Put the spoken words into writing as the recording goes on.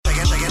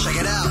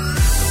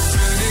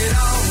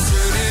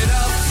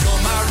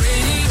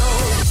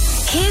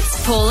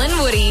Paul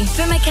and Woody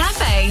for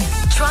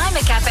McCafe. Try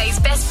McCafe's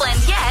best blend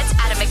yet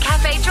at a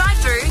McCafe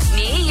drive-thru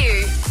near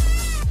you.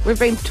 We've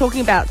been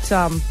talking about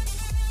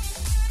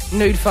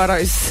nude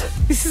photos.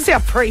 This is our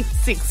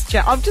pre-6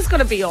 chat. I've just got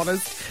to be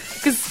honest,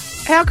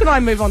 because how can I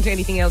move on to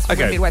anything else when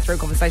we're midway through a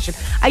conversation?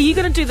 Are you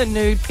going to do the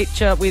nude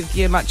picture with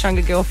your much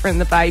younger girlfriend,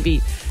 the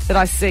baby, that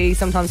I see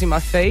sometimes in my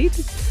feed?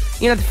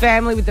 You know, the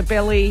family with the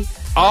belly.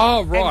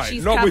 Oh, right.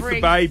 Not covering... with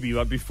the baby,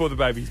 like before the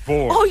baby's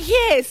born. Oh,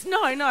 yes.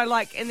 No,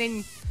 like, and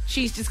then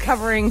she's just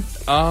covering.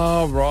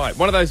 Oh, right.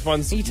 One of those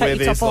ones where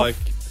there's like,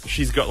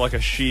 she's got like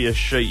a sheer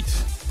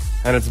sheet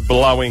and it's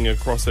blowing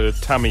across her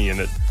tummy and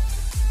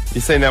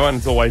you've seen that one?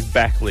 It's always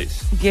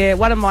backlit. Yeah,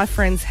 one of my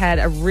friends had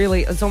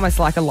it's almost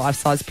like a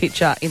life-size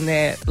picture in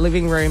their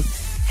living room.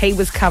 He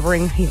was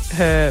covering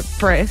her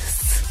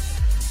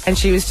breasts and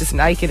she was just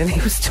naked and he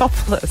was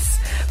topless.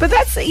 But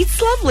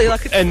it's lovely.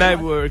 And they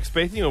were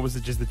expecting, or was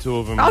it just the two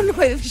of them? Oh,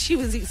 no, she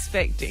was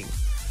expecting.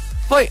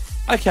 Like,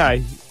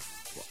 okay,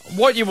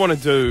 what you want to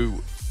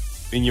do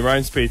in your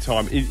own spare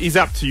time is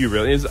up to you,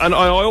 really. And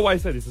I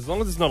always say this, as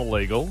long as it's not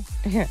illegal,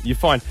 you're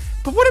fine.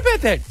 But what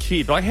about that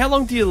kid? Like, how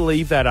long do you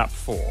leave that up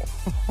for?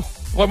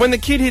 Like, when the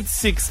kid hits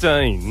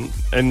 16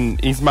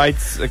 and his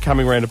mates are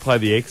coming around to play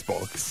the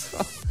Xbox,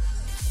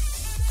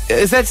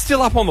 is that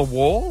still up on the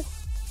wall?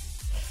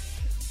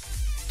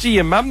 Gee,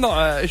 your mum,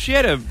 she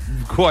had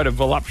quite a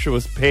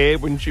voluptuous pair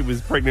when she was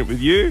pregnant with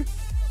you.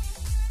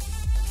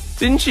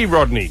 Didn't she,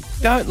 Rodney?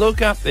 Don't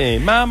look up there.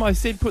 Mum, I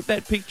said put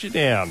that picture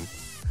down.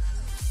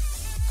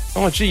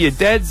 Oh, gee, your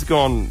dad's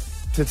gone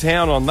to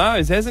town on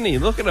those, hasn't he?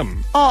 Look at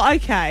him. Oh,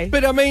 okay.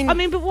 But I mean,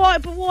 but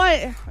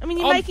why? I mean,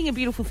 you're making a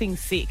beautiful thing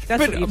sick. That's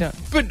what you're doing.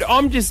 But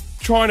I'm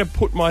just trying to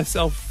put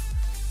myself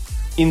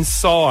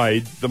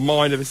inside the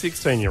mind of a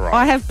 16-year-old.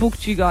 I have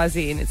booked you guys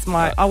in. It's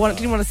my.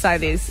 Didn't want to say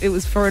this. It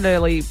was for an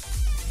early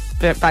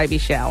baby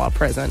shower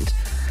present.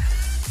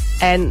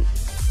 And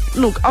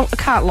look, I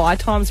can't lie.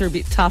 Times are a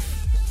bit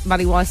tough,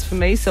 money-wise for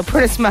me. So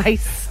Apprentice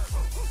Mace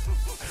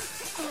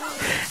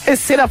has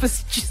set up a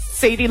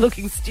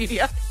seedy-looking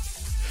studio.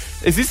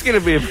 Is this going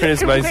to be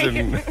Apprentice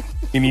Mason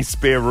in his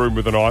spare room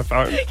with an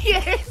iPhone?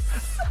 Yes.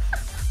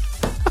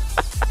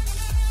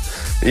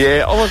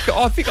 Yeah,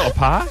 I think I'll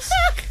pass.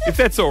 If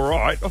that's all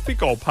right, I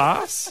think I'll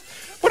pass.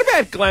 What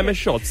about glamour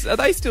shots? Are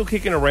they still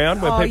kicking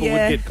around where people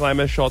would get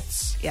glamour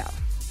shots? Yeah.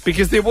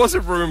 Because there was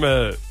a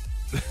rumour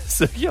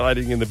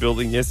circulating in the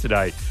building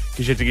yesterday,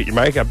 because you had to get your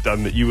makeup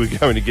done, that you were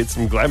going to get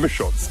some glamour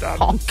shots done.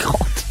 Oh,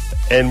 God.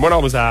 And when I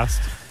was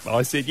asked,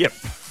 I said, yep.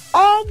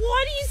 Oh,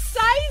 why do you say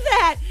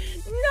that?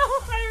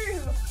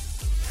 No.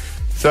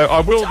 So I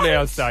will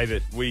now say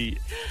that we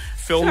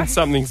filmed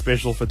something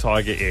special for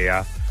Tiger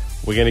Air.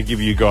 We're going to give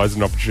you guys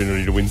an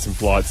opportunity to win some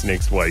flights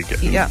next week.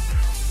 Yeah.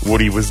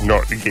 Woody was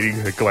not getting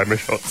her glamour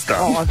shots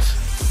done. God.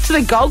 To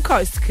the Gold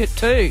Coast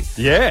too.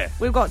 Yeah.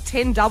 We've got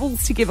 10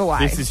 doubles to give away.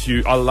 This is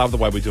huge. I love the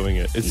way we're doing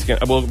it. It's going.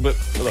 Well, but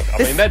look,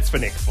 I mean, that's for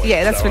next week.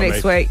 Yeah, that's for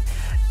next week.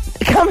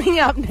 Coming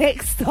up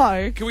next,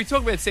 though. Can we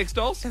talk about sex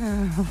dolls?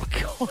 Oh,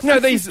 God. No,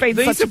 these are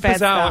bizarre.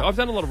 bizarre. I've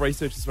done a lot of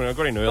research this morning. I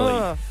got in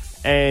early.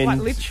 And like,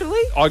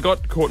 literally? I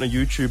got caught in a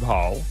YouTube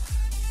hole.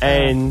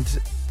 And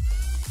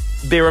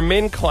there are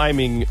men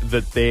claiming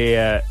that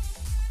their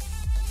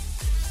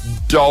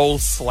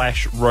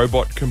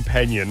doll/robot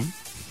companion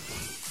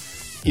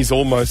is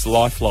almost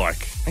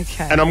lifelike.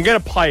 Okay. And I'm going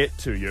to play it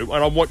to you,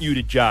 and I want you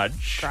to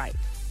judge. Great.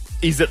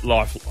 Is it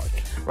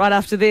lifelike? Right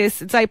after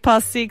this, it's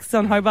 6:08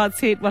 on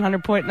Hobart's Hit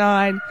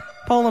 100.9.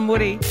 Paul and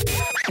Woody.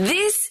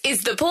 This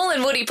is the Paul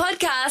and Woody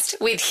podcast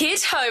with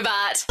Hit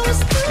Hobart.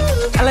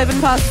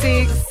 6:11,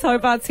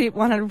 Hobart's Hit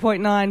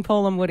 100.9.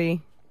 Paul and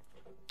Woody.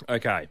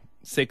 Okay.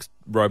 Sex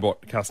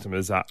robot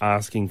customers are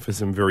asking for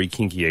some very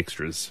kinky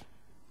extras.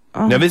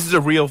 Oh. Now, this is a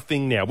real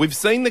thing now. We've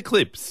seen the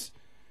clips.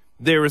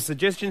 There are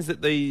suggestions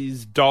that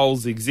these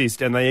dolls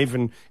exist, and they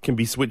even can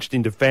be switched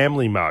into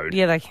family mode.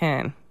 Yeah, they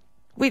can.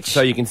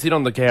 So you can sit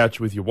on the couch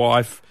with your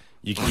wife,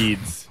 your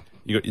kids,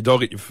 you got your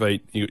dog at your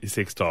feet, you got your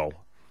sex doll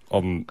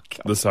on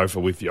the sofa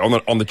with you,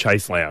 on the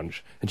chase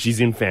lounge, and she's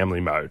in family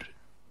mode.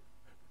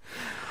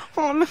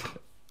 Oh, no.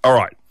 All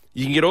right.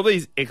 You can get all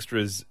these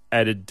extras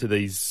added to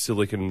these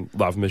silicon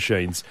love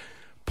machines.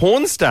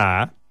 Porn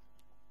star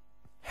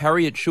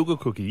Harriet Sugar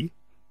Cookie,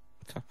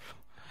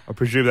 I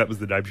presume that was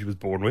the name she was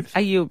born with.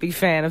 Are you a big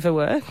fan of her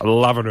work? I'm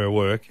loving her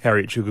work,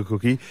 Harriet Sugar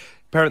Cookie.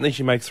 Apparently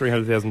she makes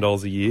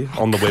 $300,000 a year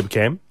on the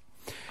webcam.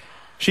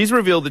 She's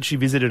revealed that she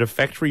visited a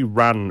factory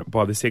run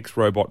by the sex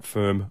robot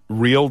firm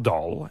Real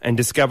Doll and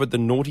discovered the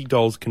naughty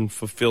dolls can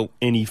fulfill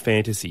any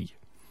fantasy.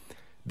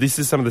 This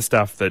is some of the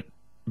stuff that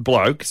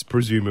blokes,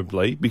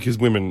 presumably, because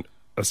women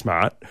are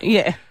smart.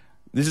 Yeah.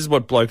 This is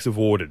what blokes have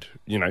ordered.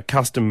 You know,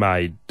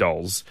 custom-made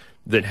dolls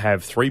that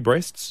have 3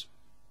 breasts.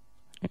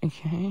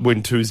 Okay.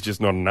 When 2's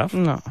just not enough.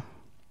 No.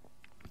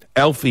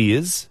 Elf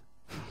ears.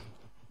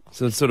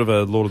 So it's sort of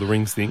a Lord of the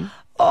Rings thing.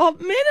 Oh,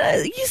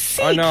 man, you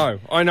sick. I know.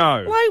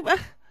 Like,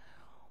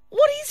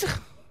 what is...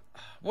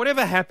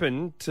 Whatever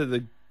happened to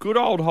the good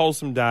old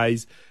wholesome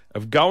days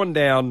of going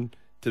down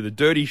to the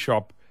dirty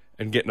shop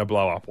and getting a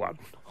blow-up one?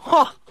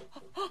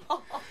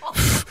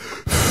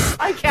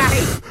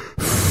 Okay.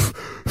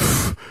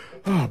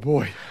 Oh,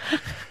 boy.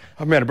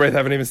 I'm out of breath. I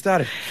haven't even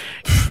started.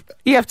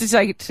 You have to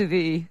take it to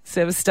the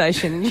service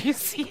station and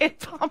use the air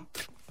pump.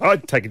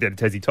 I'd take it down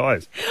to Tassie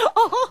Tyres.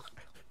 Oh.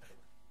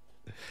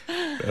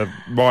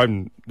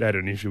 Mine had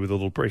an issue with a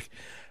little prick.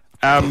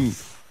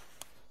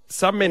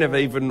 Some men have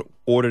even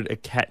ordered a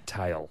cat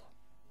tail.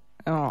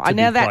 Oh, I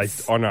know that's...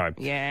 placed. I know.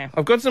 Yeah.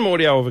 I've got some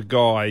audio of a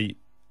guy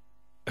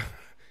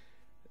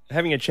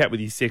having a chat with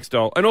his sex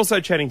doll and also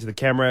chatting to the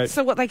camera.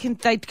 So what, they can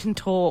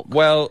talk?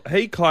 Well,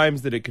 he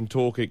claims that it can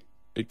talk, it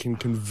can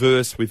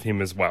converse with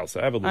him as well.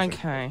 So have a listen.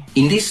 Okay.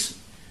 In this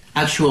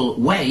actual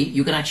way,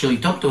 you can actually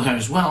talk to her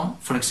as well.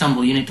 For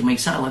example, you need to make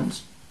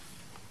silence.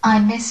 I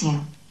miss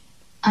you.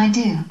 I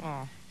do.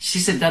 Oh. She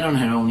said that on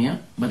her own, yeah?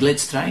 But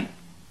let's try.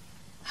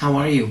 How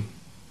are you?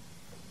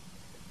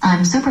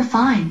 I'm super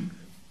fine.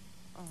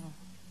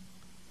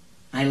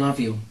 I love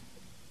you.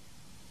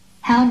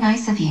 How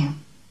nice of you.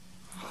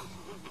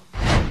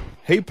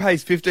 He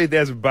pays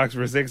 $15,000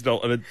 for a sex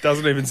doll and it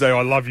doesn't even say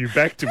I love you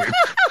back to him.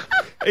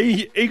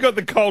 He got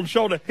the cold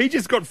shoulder. He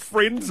just got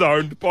friend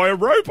zoned by a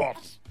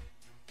robot.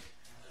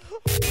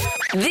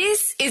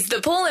 This is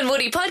the Paul and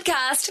Woody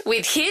podcast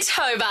with Hit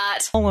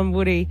Hobart. Paul and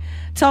Woody,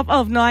 top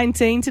of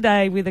 19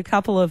 today with a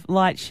couple of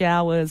light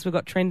showers. We've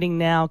got trending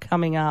now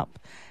coming up.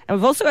 And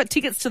we've also got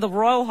tickets to the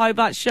Royal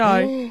Hobart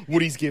Show.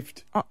 Woody's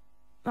gift.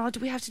 Oh,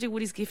 do we have to do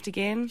Woody's gift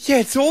again? Yeah,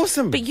 it's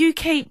awesome. But you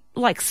keep,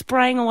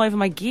 spraying all over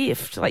my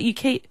gift. You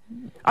keep...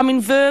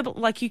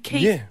 you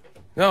keep... Yeah.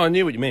 No, I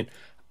knew what you meant.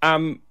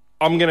 I'm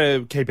going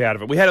to keep out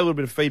of it. We had a little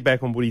bit of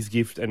feedback on Woody's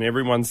gift and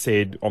everyone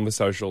said on the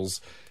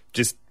socials,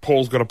 just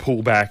Paul's got to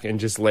pull back and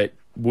just let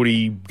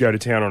Woody go to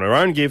town on her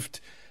own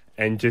gift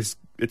and just...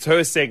 It's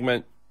her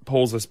segment,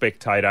 Paul's a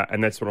spectator,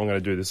 and that's what I'm going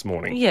to do this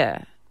morning.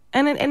 Yeah.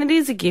 And it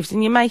is a gift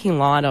and you're making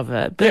light of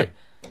it. But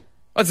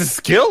It's a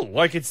skill.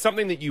 It's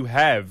something that you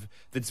have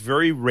that's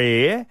very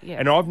rare, Yeah.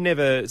 and I've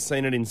never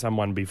seen it in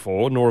someone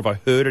before, nor have I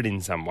heard it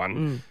in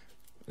someone.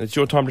 It's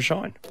your time to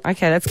shine.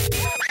 Okay, that's...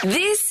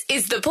 This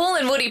is the Paul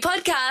and Woody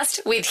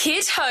podcast with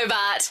Hit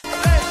Hobart.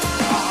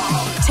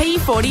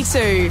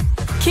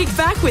 T42. Kick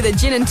back with a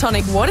gin and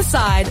tonic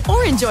waterside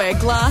or enjoy a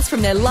glass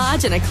from their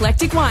large and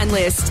eclectic wine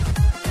list.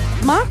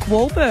 Mark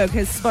Wahlberg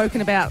has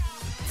spoken about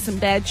some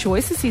bad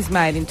choices he's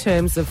made in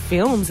terms of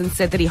films and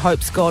said that he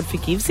hopes God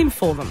forgives him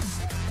for them.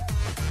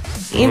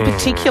 In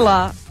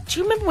particular, do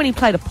you remember when he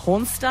played a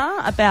porn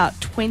star about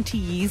 20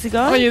 years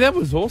ago? Oh, yeah, that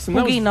was awesome.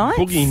 Boogie Nights?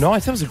 Boogie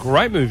Nights. That was a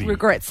great movie.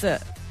 Regrets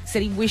it.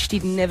 Said he wished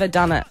he'd never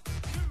done it.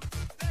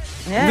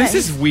 Yeah, This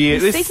is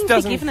weird. He's This seeking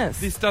doesn't. forgiveness.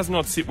 This does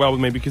not sit well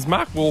with me because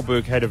Mark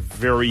Wahlberg had a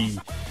very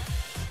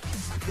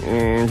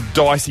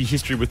dicey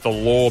history with the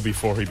law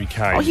before he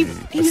became he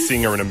a was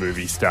singer and a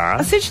movie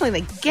star. Essentially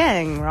the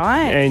gang,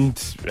 right? And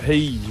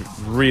he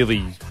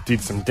really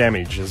did some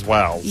damage as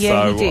well.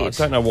 Yeah, so he did. I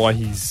don't know why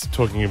he's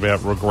talking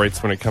about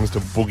regrets when it comes to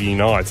Boogie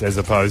Nights as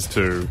opposed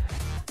to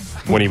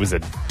when he was a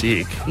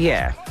dick.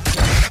 Yeah.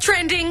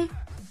 Trending.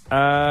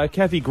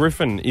 Kathy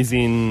Griffin is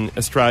in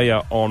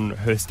Australia on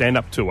her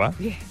stand-up tour.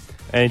 Yeah.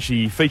 And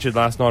she featured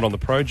last night on The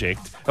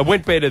Project. It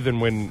went better than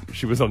when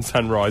she was on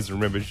Sunrise.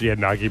 Remember, she had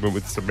an argument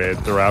with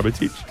Samantha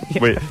Armitage.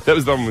 Where, that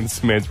was the one when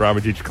Samantha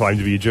Armitage claimed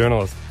to be a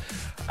journalist.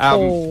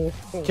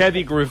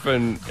 Kathy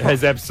Griffin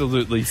has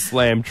absolutely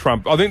slammed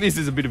Trump. I think this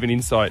is a bit of an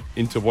insight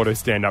into what her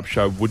stand-up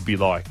show would be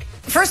like.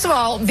 First of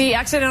all, the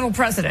accidental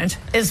president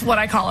is what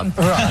I call him.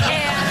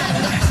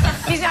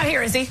 And he's not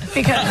here, is he?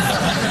 Because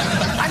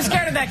I'm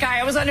scared of that guy.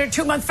 I was under a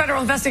 2-month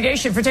federal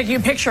investigation for taking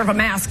a picture of a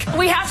mask.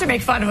 We have to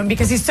make fun of him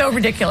because he's so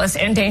ridiculous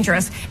and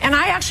dangerous. And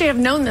I actually have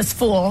known this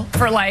fool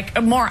for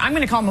I'm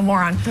going to call him a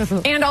moron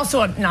and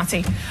also a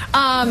Nazi.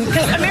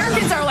 Because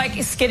Americans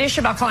are skittish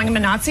about calling him a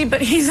Nazi,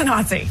 but he's a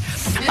Nazi.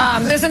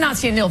 There's a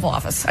Nazi in the Oval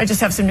Office. I just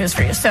have some news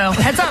for you. So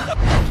heads up.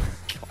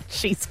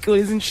 She's good,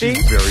 isn't she?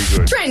 She's very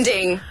good.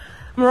 Trending.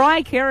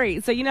 Mariah Carey.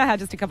 So you know how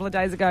just a couple of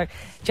days ago,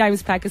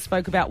 James Packer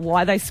spoke about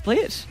why they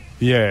split?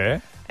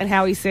 Yeah. And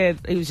how he said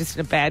he was just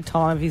in a bad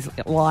time of his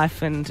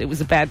life and it was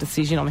a bad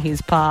decision on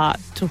his part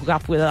to hook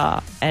up with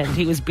her and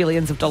he was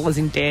billions of dollars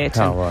in debt.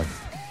 Oh, and right.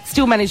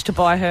 Still managed to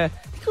buy her,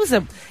 I think it was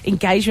an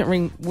engagement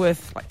ring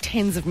worth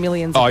tens of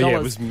millions of dollars. Oh, yeah,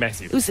 it was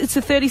massive. It's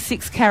a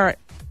 36-carat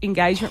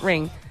engagement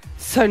ring.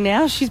 So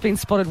now she's been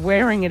spotted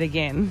wearing it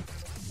again.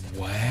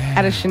 Wow.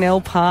 At a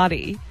Chanel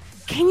party.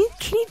 Can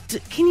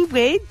you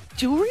wear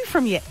jewellery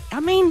from you?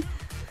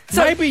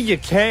 So maybe you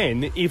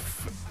can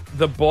if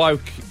the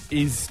bloke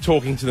is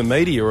talking to the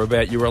media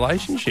about your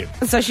relationship.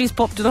 So she's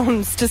popped it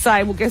on to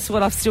say, well, guess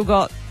what? I've still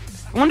got...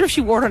 I wonder if she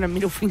wore it on her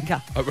middle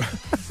finger.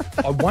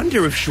 I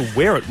wonder if she'll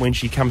wear it when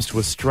she comes to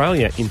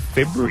Australia in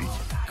February.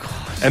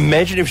 God.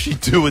 Imagine if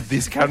she'd do it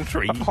this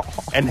country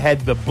and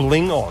had the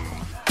bling on.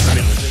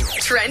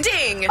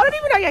 Trending. I don't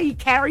even know how you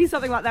carry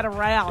something like that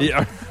around.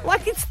 Yeah.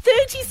 It's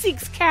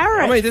 36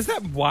 carats. Does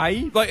that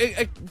weigh?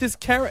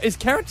 Is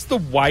carats the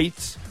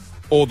weight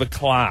or the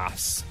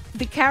class?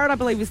 The carat, I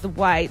believe, is the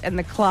weight, and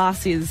the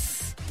class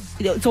is...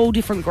 it's all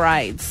different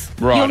grades.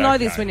 Right, You'll know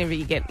okay. this whenever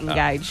you get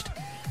engaged.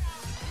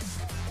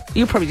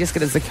 You'll probably just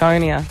get a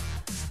zirconia.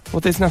 Well,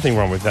 there's nothing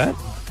wrong with that,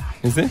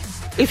 is there?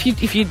 If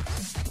you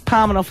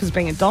palm it off as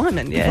being a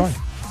diamond, yes.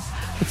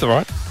 Right. It's all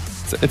right.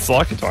 It's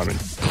like a diamond.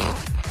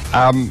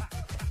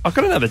 I've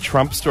got another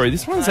Trump story.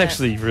 This one's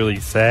actually really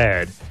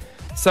sad.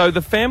 So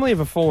the family of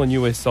a fallen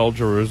US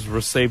soldier has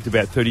received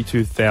about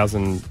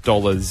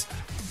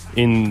 $32,000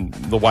 in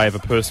the way of a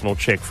personal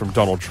check from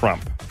Donald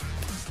Trump.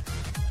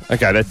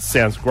 Okay, that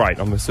sounds great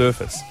on the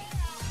surface.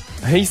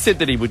 He said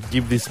that he would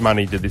give this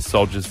money to this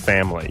soldier's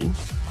family,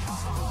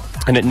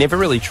 and it never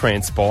really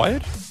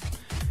transpired.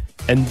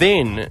 And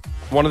then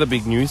one of the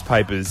big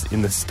newspapers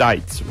in the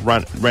States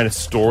ran a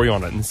story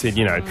on it and said,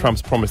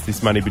 Trump's promised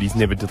this money, but he's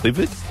never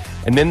delivered.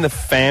 And then the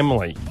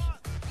family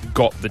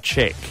got the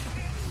check.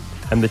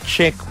 And the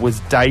check was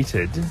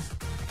dated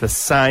the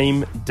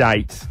same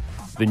date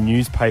the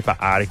newspaper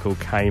article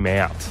came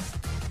out.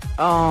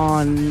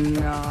 Oh,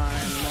 no,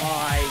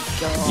 my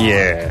God.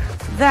 Yeah.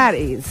 That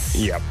is...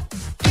 Yep.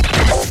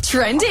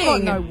 Trending.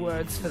 I've got no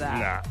words for that.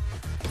 Nah.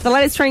 The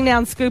latest trending now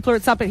on Scoopler,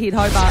 it's up at Hit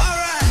Hobart.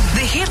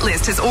 The hit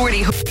list has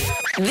already...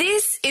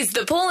 This is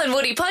the Paul and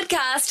Woody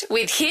podcast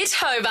with Hit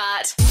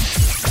Hobart.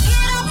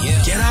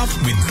 Get up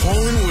with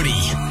Paul and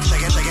Woody.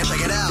 Check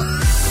it out.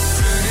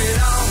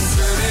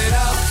 Turn it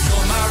up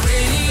for my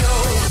radio.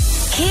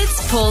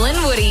 Hits Paul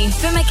and Woody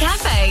for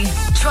McCafe.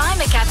 Try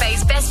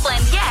McCafe's best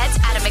blend yet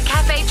at a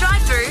McCafe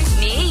drive-thru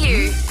near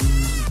you.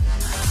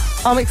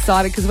 I'm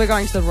excited because we're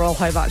going to the Royal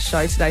Hobart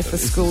Show today for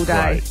school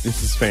day. Great.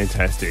 This is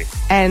fantastic.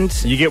 And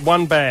you get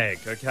one bag,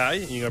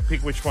 okay? You got to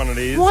pick which one it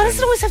is. Why does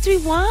it always have to be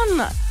one?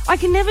 I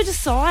can never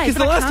decide.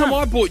 Because the last time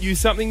I bought you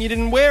something, you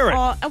didn't wear it.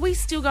 Oh, are we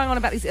still going on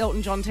about this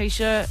Elton John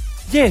T-shirt?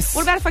 Yes.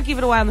 What about if I give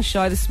it away on the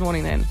show this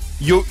morning then?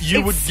 You would It's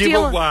give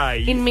still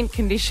away. in mint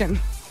condition.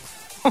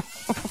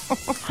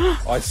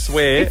 I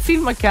swear. It's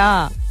in my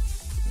car.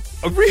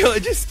 Really?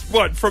 Just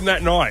what, from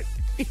that night?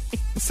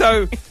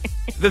 So,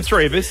 the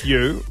three of us,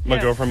 you, my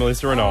girlfriend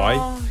Melissa, and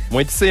I,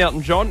 went to see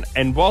Elton John,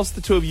 and whilst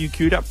the two of you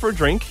queued up for a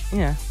drink,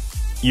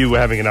 you were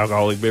having an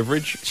alcoholic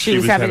beverage. She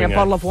was having a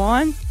bottle of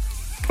wine.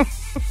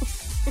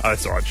 Oh,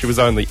 that's all right. She was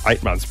only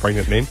 8 months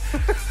pregnant then.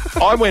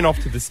 I went off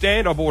to the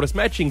stand. I bought us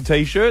matching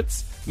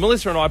T-shirts.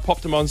 Melissa and I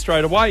popped them on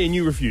straight away, and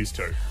you refused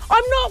to.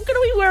 I'm not going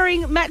to be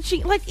wearing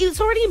matching... Like,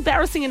 it's already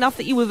embarrassing enough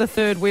that you were the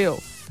third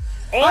wheel.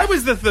 I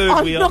was the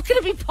third wheel. I'm not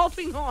going to be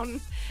popping on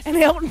an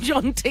Elton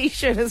John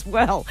T-shirt as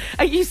well.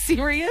 Are you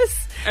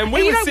serious? And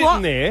we were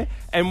sitting there,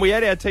 and we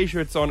had our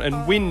T-shirts on,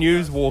 and Win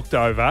News walked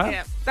over.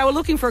 Yeah. They were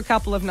looking for a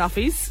couple of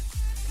nuffies.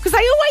 Because they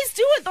always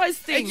do it, those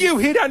things. And you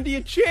hid under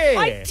your chair.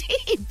 I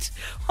did.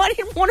 I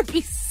didn't want to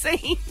be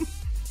seen.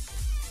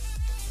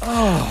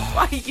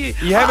 Oh. You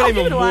haven't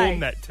even worn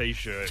that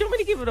T-shirt. Do you want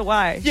me to give it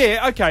away?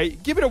 Yeah, okay,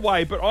 give it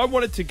away, but I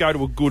want it to go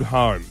to a good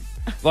home.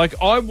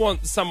 Like, I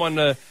want someone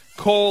to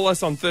call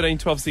us on 13,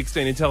 12,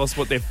 16 and tell us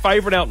what their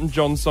favourite Elton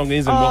John song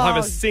is, and we'll have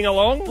a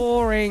sing-along.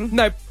 Boring.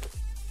 No.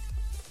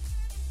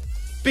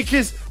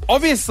 Because,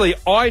 obviously,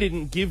 I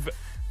didn't give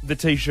the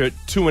T-shirt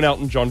to an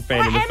Elton John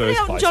fan in the first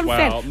Elton place. John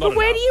fan. Well, But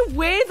where do you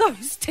wear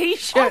those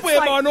T-shirts? I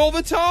wear mine all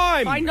the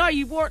time. I know,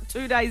 you wore it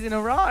 2 days in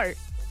a row.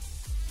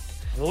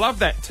 Love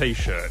that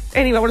T-shirt.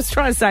 Anyway, what I was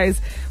trying to say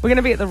is we're going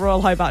to be at the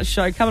Royal Hobart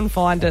Show. Come and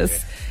find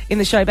us in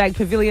the Showbag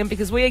Pavilion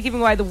because we are giving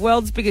away the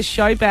world's biggest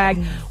show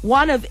bag.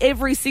 One of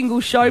every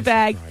single show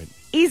bag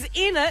is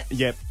in it.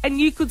 Yep.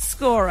 And you could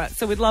score it.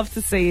 So we'd love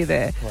to see you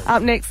there.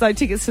 Up next, though,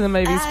 tickets to the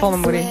movies. Paul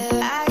and Woody.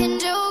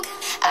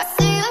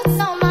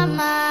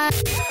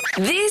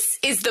 This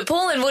is the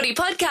Paul and Woody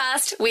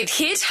podcast with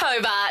Hit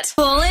Hobart.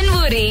 Paul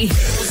and Woody.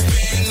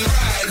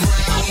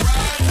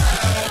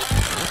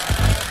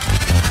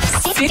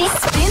 Spin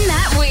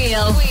that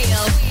wheel.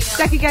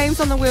 Stack of games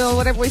on the wheel.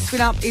 Whatever we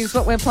spin up is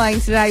what we're playing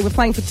today. We're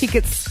playing for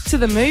tickets to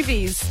the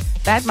movies.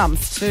 Bad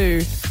Mums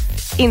 2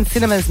 in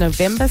cinemas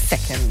November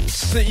 2nd.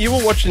 So you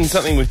were watching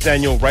something with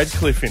Daniel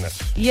Radcliffe in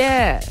it.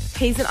 Yeah.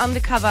 He's an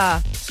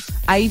undercover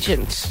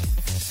agent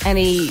and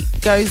he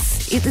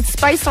goes... It's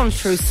based on a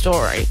true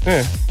story.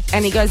 Yeah.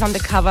 And he goes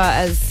undercover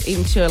as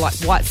into, like,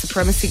 white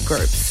supremacy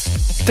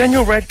groups.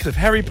 Daniel Radcliffe,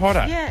 Harry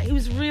Potter. Yeah, he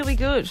was really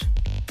good.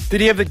 Did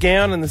he have the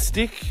gown and the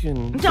stick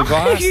and the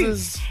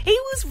glasses? He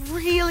was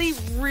really,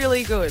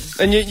 really good.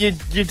 And you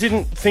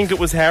didn't think it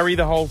was Harry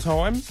the whole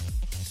time?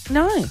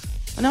 No,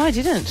 I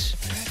didn't.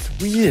 That's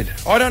weird.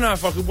 I don't know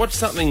if I could watch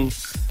something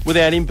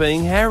without him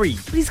being Harry.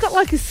 But he's got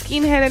like a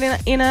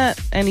skinhead in it,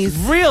 and he's...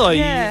 Really?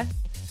 Yeah.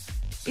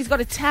 He's got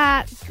a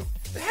tat.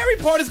 Harry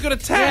Potter's got a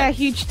tat? Yeah,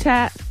 huge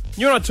tat.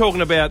 You're not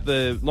talking about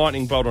the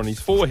lightning bolt on his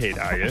forehead,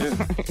 are you?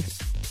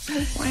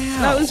 Wow.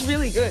 No, it was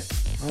really good.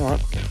 All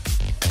right.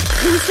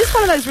 It was just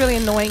one of those really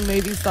annoying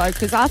movies, though,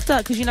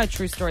 because you know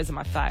true stories are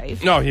my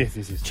fave. No, yes.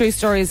 True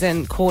stories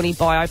and corny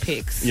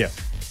biopics. Yeah.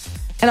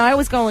 And I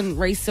always go and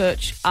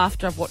research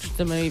after I've watched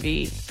the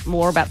movie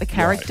more about the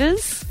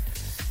characters.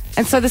 Right.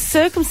 And so the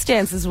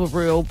circumstances were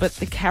real, but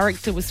the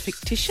character was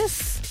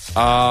fictitious.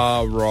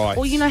 Ah, right.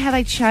 Or you know how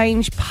they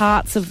change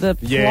parts of the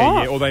plot?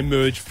 Yeah, or they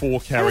merge four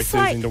characters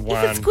like, into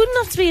one. If it's good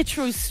enough to be a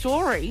true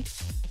story,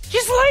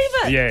 Just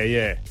leave it.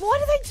 Yeah. Why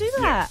do they do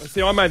that?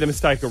 See, I made the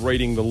mistake of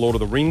reading the Lord of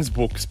the Rings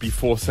books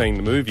before seeing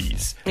the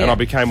movies, and Yeah. I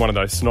became one of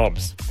those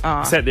snobs.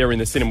 I sat there in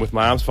the cinema with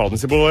my arms folded and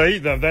said, well,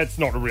 either that's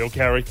not a real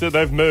character.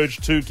 They've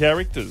merged two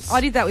characters.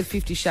 I did that with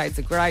 50 Shades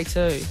of Grey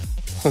too.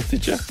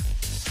 Did you?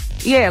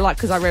 Yeah, like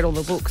because I read all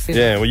the books.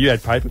 Yeah, well, you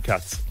had paper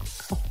cuts.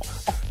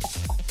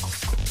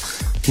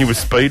 You were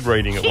speed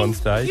reading at one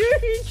stage.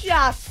 You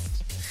just...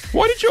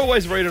 Why did you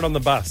always read it on the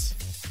bus?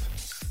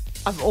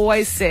 I've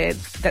always said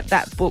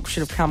that book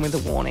should have come with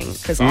a warning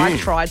because I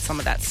tried some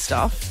of that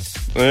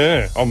stuff.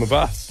 Yeah, on the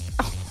bus.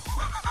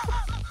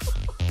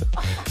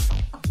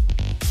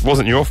 It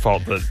wasn't your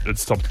fault that it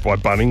stopped by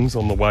Bunnings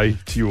on the way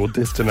to your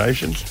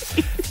destination.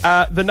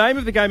 The name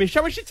of the game is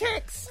Show Us Your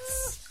Texts.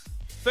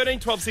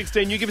 13, 12,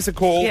 16, you give us a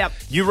call. Yep.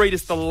 You read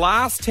us the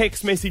last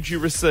text message you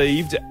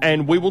received,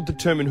 and we will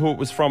determine who it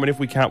was from, and if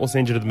we can't, we'll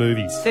send you to the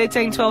movies.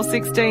 13, 12,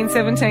 16,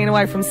 17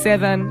 away from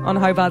 7 on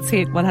Hobart's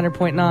hit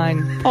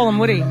 100.9. Paul and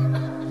Woody.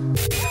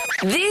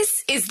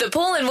 This is the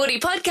Paul and Woody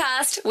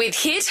podcast with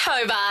Hit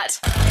Hobart.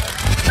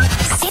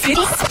 Spin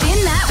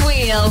that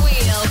wheel.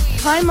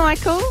 Hi,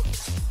 Michael.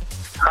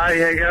 Hi,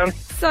 how you going?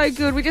 So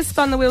good. We just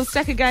spun the wheel,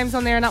 stack of games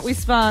on there, and up we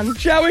spun.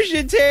 Show us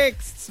your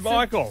texts,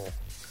 Michael.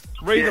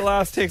 Read the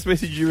last text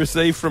message you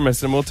received from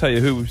us, and we'll tell you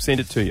who sent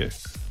it to you.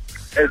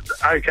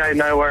 It's okay,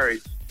 no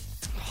worries.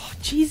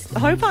 Jeez,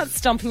 Hobart's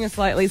stumping us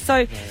lately.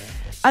 So,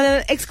 are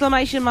there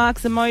exclamation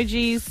marks,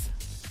 emojis?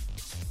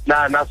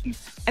 No, nothing.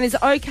 And is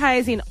it okay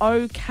as in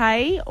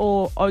okay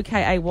or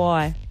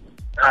O-K-A-Y?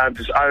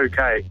 Just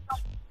okay.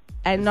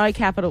 And no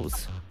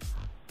capitals?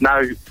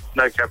 No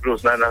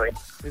capitals, no nothing.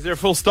 Is there a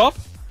full stop?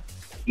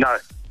 No.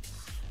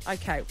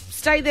 Okay.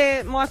 Stay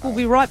there. Mike will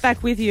be right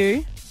back with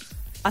you.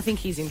 I think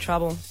he's in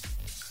trouble.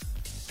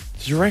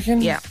 Do you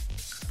reckon? Yeah.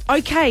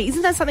 Okay.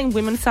 Isn't that something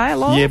women say a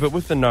lot? Yeah, but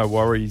with the no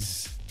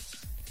worries.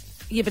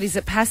 Yeah, but is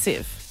it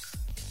passive?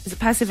 Is it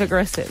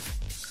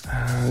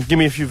passive-aggressive? Give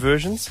me a few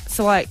versions.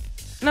 So, like,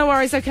 no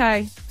worries,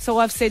 okay. So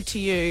I've said to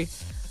you,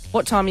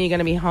 what time are you going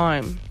to be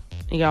home?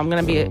 You go, I'm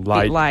going to be a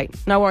bit late.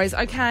 No worries,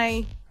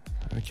 okay.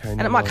 Okay,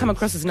 And it might come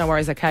across as no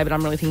worries, okay, but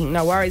I'm really thinking,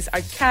 no worries,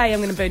 okay, I'm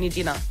going to burn your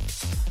dinner.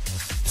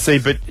 See,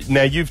 but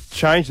now you've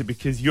changed it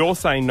because you're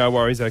saying no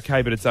worries,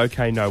 okay, but it's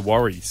okay, no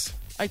worries.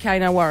 Okay,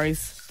 no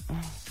worries. Oh,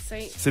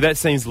 see? So that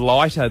seems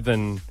lighter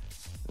than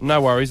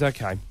no worries,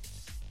 okay.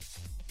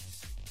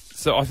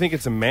 So I think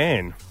it's a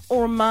man.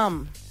 Or a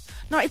mum.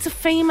 No, it's a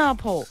female,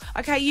 Paul.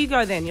 Okay, you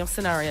go then, your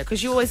scenario,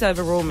 because you always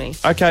overrule me.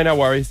 Okay, no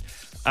worries.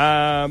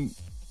 Yeah,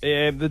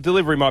 the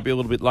delivery might be a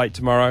little bit late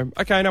tomorrow.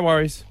 Okay, no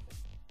worries.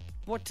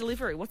 What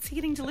delivery? What's he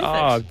getting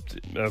delivered?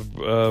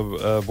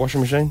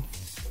 Washing machine.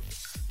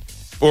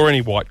 Or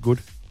any white good.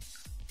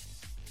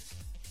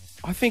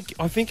 I think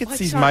it's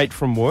his mate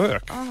from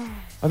work. Oh.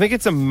 I think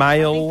it's a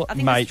male I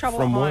think mate there's trouble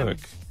from at home. work.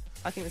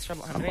 I think there's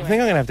trouble at home. I Anyway,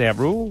 think I'm going to have to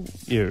outrule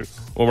you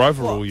or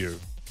overrule What? you.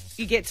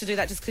 you get to do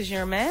that just because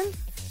you're a man?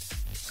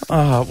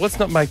 Let's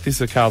not make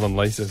this a Carl and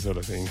Lisa sort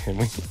of thing, can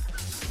we?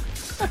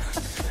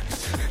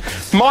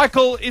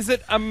 Michael, is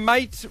it a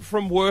mate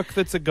from work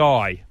that's a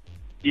guy?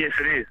 Yes,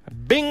 it is.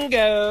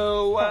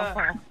 Bingo!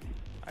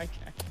 Okay.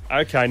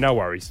 Okay, no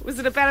worries. Was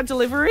it about a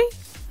delivery?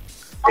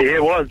 Yeah,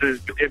 it was.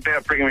 It was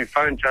about bringing my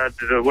phone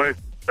charger to work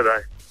today.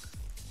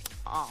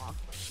 Oh,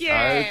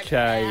 yeah.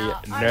 Okay,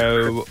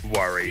 no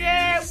worries.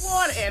 Yeah,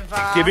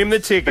 whatever. Give him the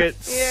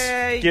tickets.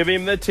 Yeah. Give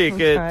him the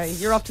tickets. Okay,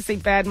 you're off to see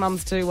Bad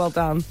Mums too. Well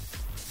done.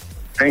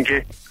 Thank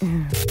you.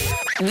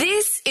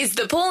 This is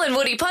the Paul and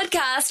Woody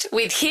podcast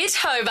with Hit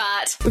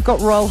Hobart. We've got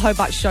Royal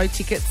Hobart Show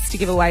tickets to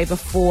give away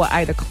before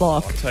 8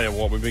 o'clock. I'll tell you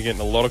what, we've been getting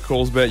a lot of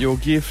calls about your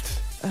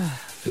gift. A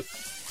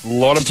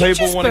lot of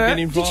people want to get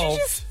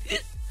involved.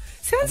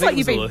 Sounds I like think you've it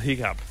was been... a little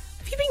hiccup.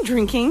 Have you been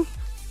drinking?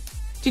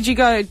 Did you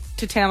go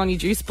to town on your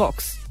juice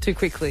box too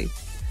quickly?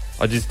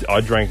 I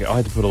drank it. I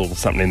had to put a little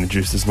something in the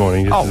juice this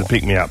morning just to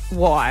pick me up.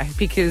 Why?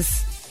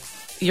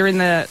 Because you're in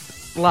the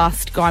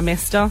last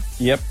guymester?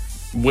 Yep.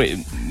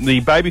 The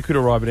baby could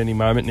arrive at any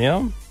moment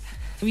now.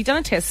 Have you done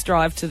a test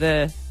drive to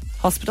the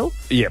hospital?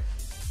 Yep.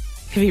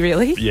 Have you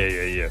really?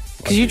 Yeah.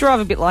 Because you drive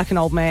a bit like an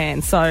old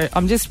man, so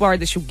I'm just worried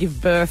that she'll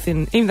give birth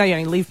even though you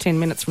only live 10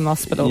 minutes from the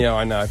hospital. Yeah,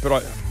 I know.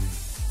 But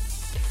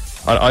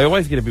I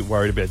always get a bit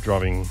worried about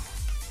driving.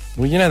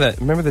 Well, you know that.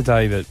 Remember the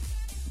day that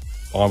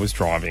I was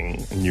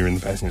driving and you were in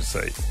the passenger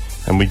seat,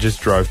 and we just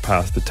drove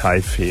past the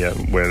TAFE here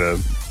where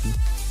the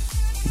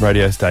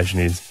radio station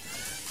is,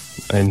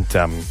 and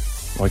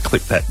I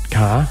clipped that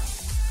car.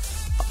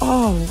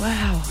 Oh,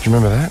 wow. Do you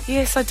remember that?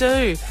 Yes, I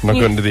do. And I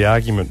got into the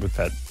argument with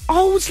that.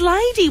 Old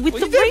lady with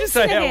Well, the you don't wreath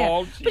say how hair.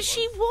 old But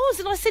she was,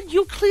 and I said,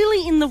 you're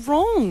clearly in the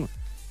wrong.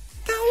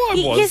 No,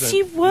 I wasn't. Yes,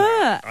 you were.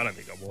 No, I don't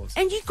think I was.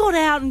 And you got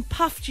out and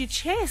puffed your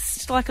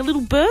chest like a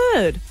little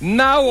bird.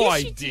 No, Yes, I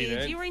you didn't.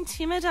 did. You were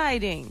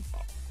intimidating.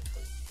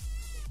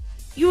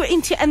 You were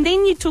and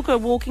then you took a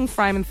walking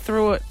frame and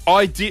threw it.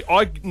 I did.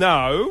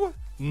 No.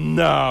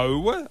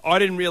 I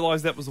didn't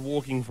realise that was a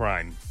walking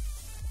frame.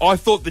 I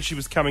thought that she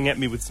was coming at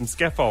me with some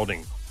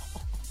scaffolding.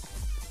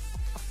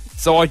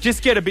 So I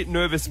just get a bit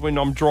nervous when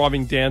I'm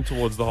driving down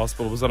towards the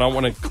hospital because I don't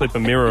want to clip a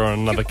mirror on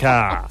another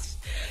car.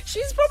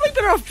 She's probably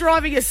better off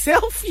driving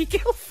herself, your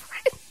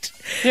girlfriend.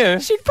 Yeah.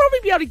 She'd probably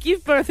be able to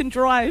give birth and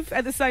drive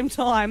at the same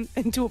time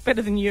and do it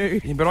better than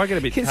you. Yeah, but I get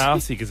a bit car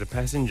sick as a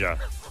passenger.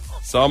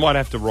 So I might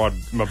have to ride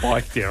my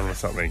bike down or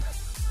something.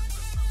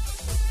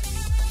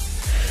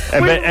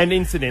 And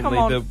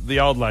incidentally, the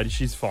old lady,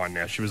 she's fine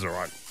now. She was all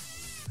right.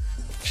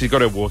 She's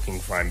got her walking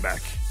frame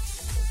back.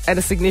 And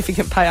a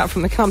significant payout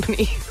from the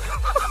company.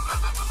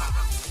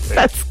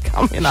 That's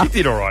coming up. She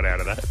did all right out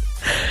of that.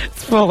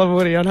 It's Paul and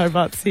Woody on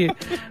Hobart's Hit.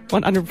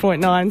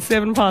 100.9,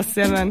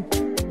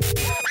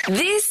 7:07.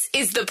 This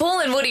is the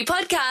Paul and Woody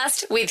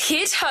podcast with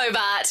Hit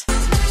Hobart.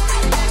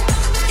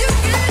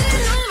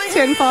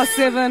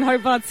 7:07,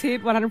 Hobart's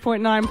Hit,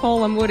 100.9,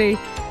 Paul and Woody.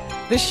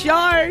 The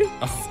show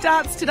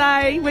starts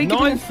today.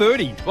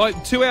 9:30,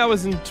 like 2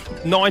 hours and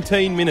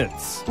 19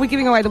 minutes. We're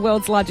giving away the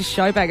world's largest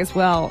showbag as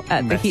well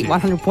at the Hit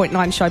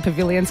 100.9 Show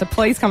Pavilion, so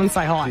please come and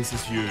say hi. This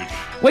is huge.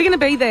 We're going to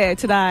be there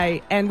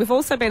today, and we've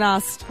also been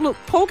asked... Look,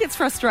 Paul gets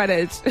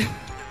frustrated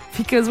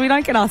because we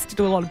don't get asked to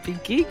do a lot of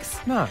big gigs.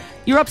 No.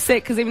 You're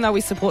upset because even though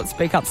we support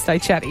Speak Up, Stay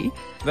Chatty...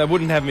 They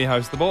wouldn't have me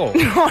host the ball.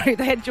 No,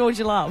 they had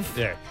Georgia Love.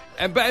 Yeah.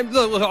 But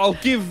look, I'll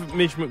give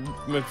Mitch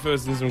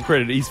McPherson some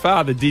credit. His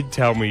father did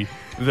tell me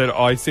that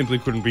I simply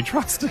couldn't be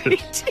trusted. He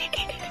did.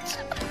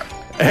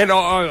 And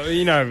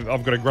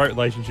I've got a great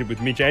relationship with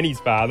Mitch and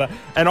his father,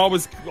 and I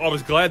was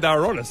glad they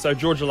were honest. So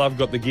Georgia Love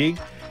got the gig.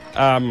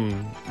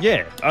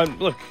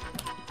 Look,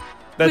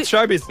 that's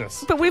show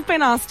business. But we've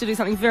been asked to do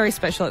something very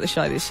special at the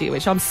show this year,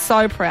 which I'm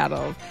so proud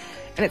of.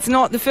 And it's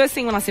not the first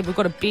thing when I said we've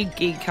got a big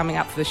gig coming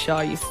up for the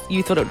show. You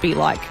thought it would be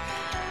like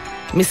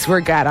Miss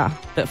Regatta,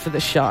 but for the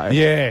show.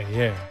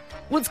 Yeah.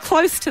 Well, it's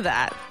close to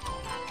that.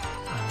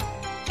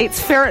 It's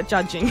ferret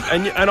judging.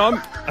 And I'm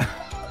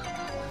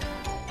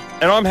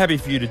happy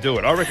for you to do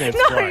it. I reckon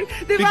it's great.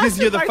 Because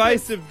you're the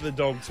face of the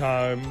Dog's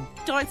Home.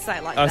 Don't say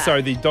it like that.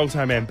 Sorry, the Dog's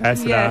Home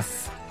ambassador.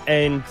 Yes.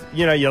 And,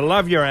 you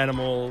love your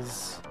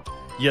animals.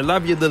 You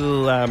love your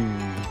little...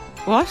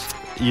 What?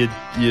 Your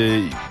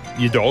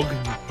dog.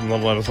 I'm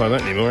not allowed to say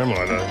that anymore, am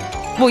I, though?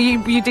 Well,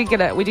 we did get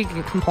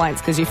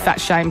complaints because you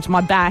fat-shamed my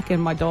back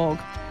and my dog.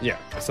 Yeah,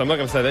 so I'm not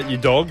going to say that. Your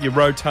dog, your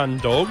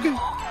rotund dog,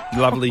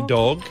 lovely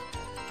dog,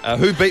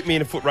 who beat me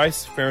in a foot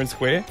race, fair and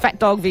square. Fat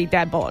dog v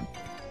dad bod.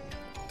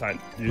 Don't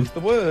use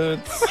the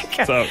words.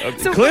 Okay. So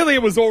clearly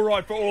it was all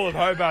right for all of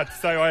Hobart to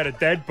say I had a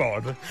dad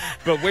bod,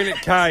 but when it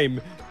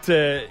came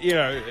to,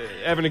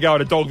 having to go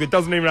at a dog that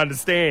doesn't even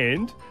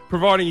understand,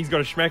 providing he's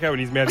got a schmacko in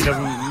his mouth, he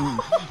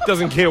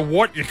doesn't care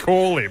what you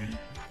call him.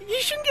 You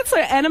shouldn't get so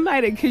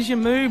animated because your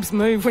moves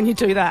move when you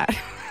do that.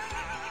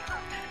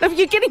 No,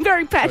 you're getting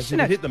very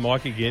passionate. Hit the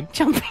mic again.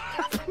 Jumping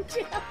up and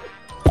down.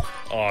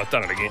 Oh, I've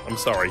done it again. I'm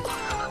sorry.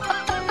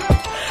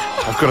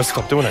 I've got to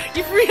stop doing it.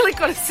 You've really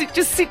got to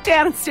just sit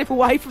down and step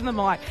away from the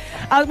mic.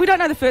 We don't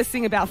know the first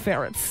thing about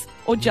ferrets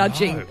or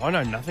judging. No, I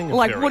know nothing of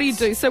ferrets. ferrets. What do you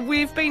do? So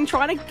we've been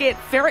trying to get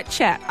ferret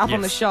chat up on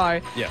the show.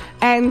 Yeah.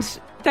 And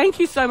thank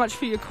you so much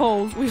for your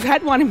calls. We've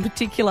had one in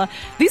particular.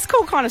 This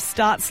call kind of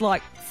starts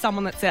like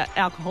someone that's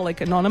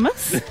Alcoholic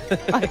Anonymous. This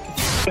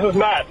is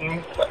Matt,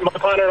 and my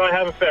partner and I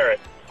have a ferret.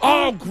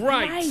 Oh,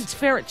 great.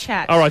 Ferret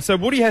chat. All right, so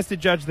Woody has to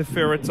judge the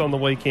ferrets on the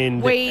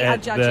weekend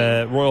at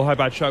the Royal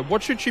Hobart Show.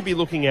 What should she be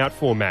looking out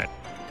for, Matt?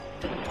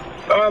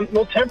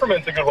 Well,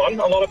 temperament's a good one.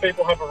 A lot of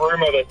people have a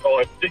rumour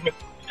or a stigma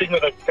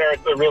that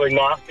ferrets are really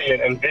nasty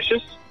and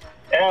vicious.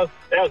 Ours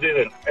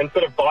isn't.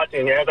 Instead of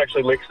biting, ours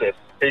actually licks us.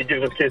 He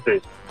gives us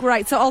kisses.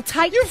 Great, so I'll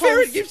take Your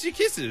ferret gives you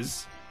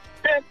kisses?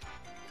 Yeah.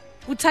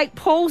 We'll take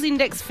Paul's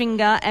index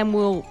finger and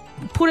we'll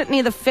put it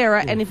near the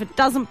ferret, and if it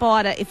doesn't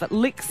bite it, if it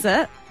licks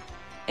it,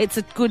 it's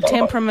a good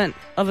temperament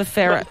of a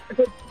ferret.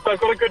 They've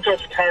got a good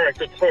judge of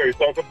character too,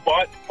 so if it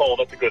bites Paul,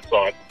 that's a good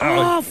sign.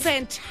 Oh,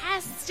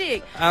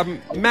 fantastic.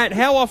 Matt,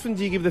 how often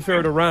do you give the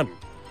ferret a run?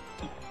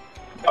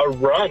 A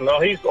run? Oh,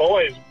 he's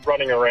always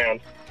running around.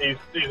 He's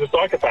a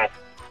psychopath.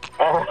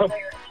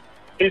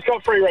 He's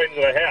got free range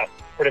in the house,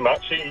 pretty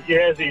much. He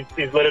has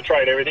his litter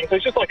tray and everything, so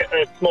he's just like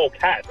a small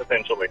cat,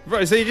 essentially.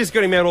 Right, so you just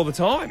got him out all the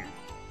time?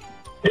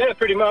 Yeah,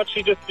 pretty much.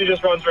 He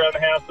just runs around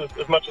the house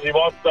as much as he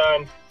wants.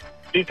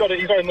 He's got a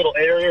little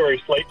area where he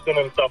sleeps in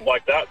and stuff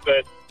like that,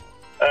 but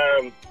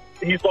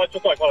he's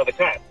just like one of the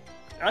cats.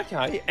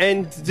 Okay,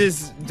 and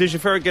does your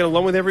ferret get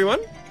along with everyone?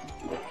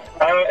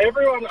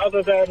 Everyone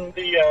other than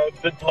the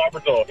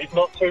Labrador. He's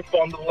not too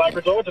fond of the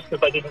Labrador just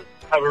because they didn't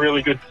have a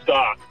really good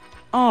start.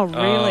 Oh,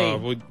 really?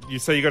 Well,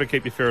 so you got to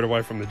keep your ferret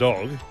away from the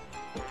dog.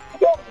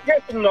 Well,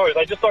 yes and no.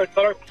 They just don't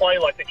play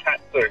like the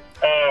cats do.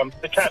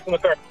 The cats and the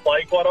ferret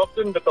play quite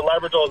often, but the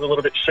Labrador is a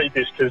little bit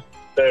sheepish because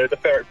the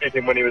ferret bit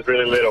him when he was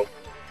really little.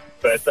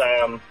 But,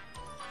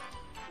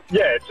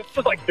 yeah,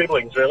 just like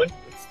siblings, really.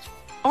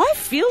 I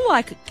feel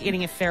like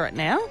getting a ferret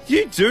now.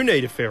 You do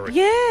need a ferret.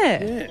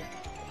 Yeah.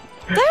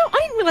 I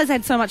didn't realise they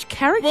had so much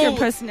character and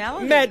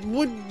personality. Matt,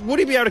 would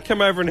he be able to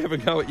come over and have a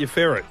go at your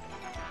ferret?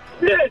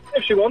 Yeah,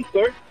 if she wants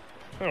to.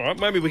 All right,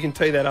 maybe we can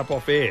tee that up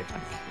off air.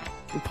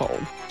 Paul.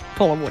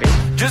 Paul and Woody.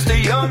 Just a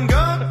young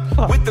gun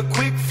with a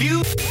quick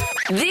fuse.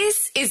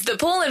 This is the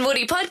Paul and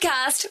Woody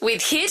podcast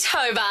with Hit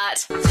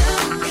Hobart.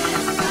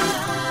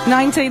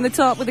 19 the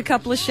top with a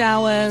couple of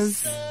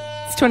showers.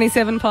 It's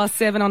 27 past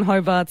 7 on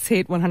Hobart's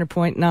Hit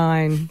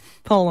 100.9.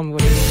 Paul and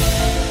Woody.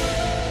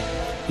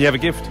 You have a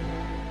gift.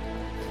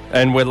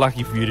 And we're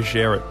lucky for you to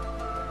share it.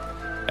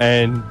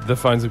 And the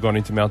phones have gone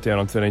into meltdown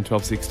on 13,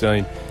 12,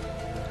 16.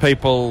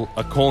 People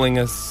are calling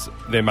us.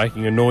 They're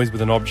making a noise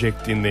with an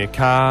object in their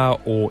car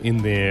or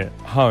in their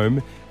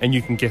home. And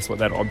you can guess what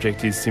that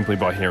object is simply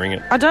by hearing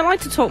it. I don't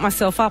like to talk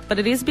myself up, but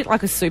it is a bit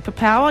like a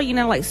superpower. You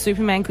know, like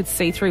Superman could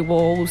see through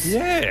walls.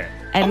 Yeah.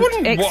 And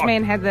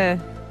X-Men had the...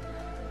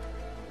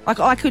 Like,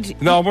 I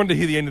could... No, I wanted to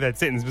hear the end of that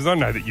sentence because I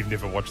know that you've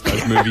never watched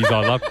those movies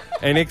I love.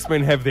 And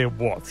X-Men have their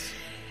what?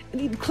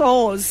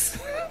 Claws.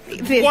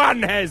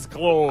 One has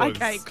claws.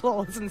 Okay,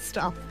 claws and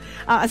stuff.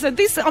 So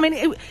this, I mean,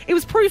 it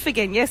was proof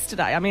again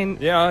yesterday. I mean,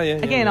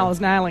 again, I was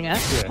nailing it.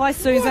 Yeah. Hi,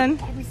 Susan.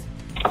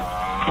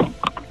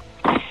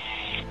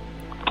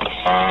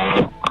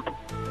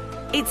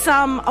 It's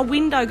a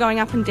window going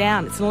up and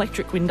down. It's an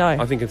electric window.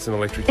 I think it's an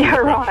electric window. Yeah,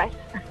 right.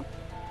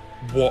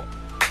 What?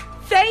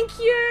 Thank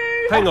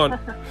you. Hang on.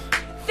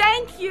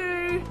 Thank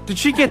you. Did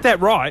she get that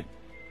right?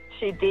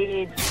 She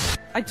did.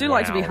 I do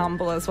like to be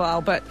humble as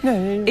well, but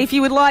if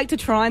you would like to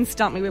try and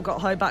stump me, we've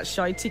got Hobart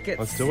show tickets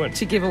Let's do it.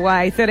 to give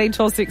away. 13,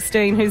 12,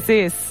 16. Who's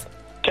this?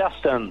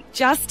 Justin.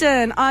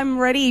 Justin, I'm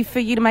ready for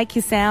you to make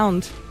your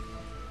sound.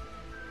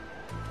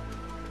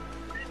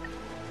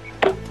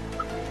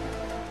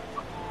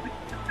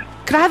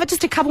 Could I have it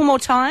just a couple more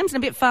times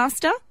and a bit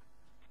faster?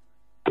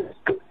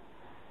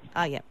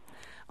 Oh, yeah.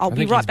 I'll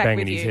be right back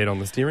with you. He's banging his head on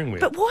the steering wheel.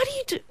 But why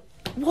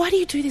do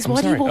you do this?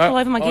 Why do you walk all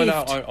over my gift?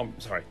 No, I'm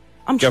sorry.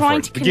 I'm Go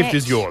trying for to it. connect. The gift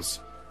is yours.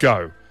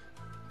 Go.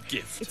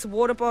 Gift. It's a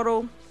water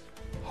bottle.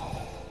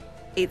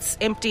 It's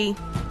empty.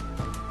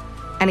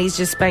 And he's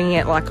just banging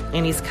it like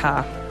in his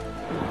car.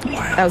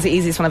 Wow. That was the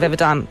easiest one I've ever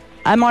done.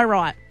 Am I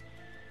right?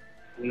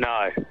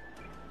 No.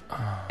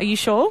 Are you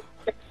sure?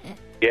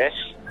 Yes.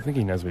 I think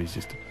he knows what he's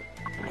just...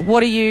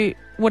 What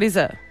is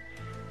it?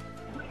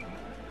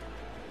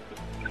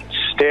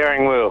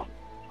 Steering wheel.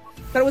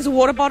 But it was a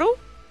water bottle?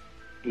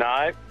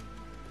 No.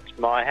 It's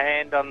my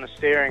hand on the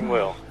steering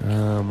wheel.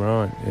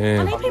 Right.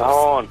 Yeah. I need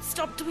people to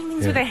stop doing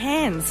things with their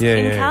hands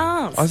in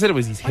cars. I said it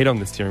was his head on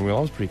the steering wheel.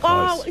 I was pretty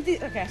close.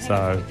 Oh, okay.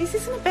 So this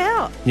isn't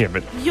about... Yeah,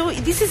 but...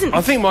 This isn't...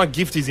 I think my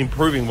gift is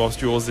improving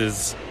whilst yours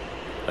is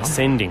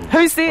ascending.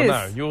 Who's this? Oh,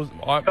 no, yours...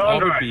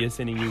 I would be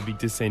ascending, you would be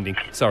descending.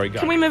 Sorry, go.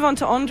 Can we move on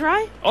to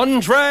Andre?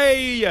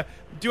 Andre!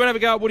 Do you want to have a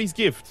go at Woody's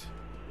gift?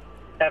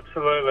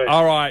 Absolutely.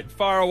 All right,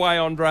 fire away,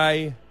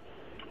 Andre.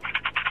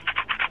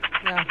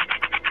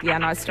 Yeah,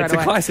 no, straight It's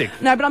away. a classic.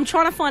 No, but I'm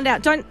trying to find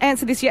out. Don't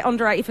answer this yet,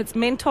 Andre. If it's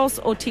Mentos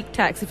or Tic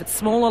Tacs, if it's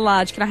small or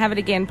large, can I have it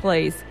again,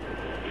 please?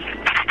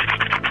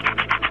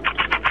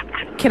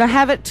 Can I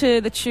have it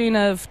to the tune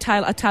of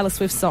a Taylor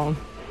Swift song?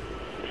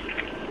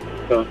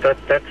 Well,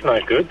 that's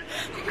no good.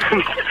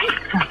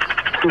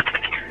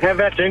 How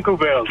about Jingle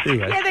Bells? There you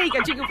go. Yeah, there you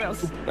go, Jingle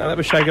Bells. No, that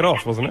was Shake It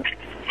Off, wasn't it?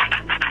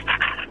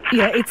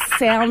 Yeah, it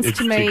sounds It's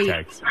to me...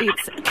 Tic Tacs. Why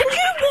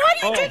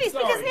do you do this?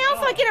 Sorry, Because now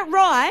if I get it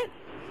right...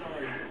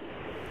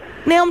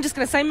 Now I'm just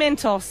going to say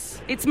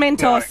Mentos. It's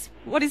Mentos.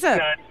 No. What is it?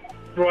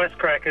 No, rice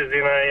crackers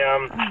in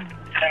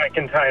a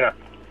container.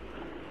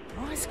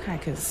 Rice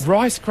crackers.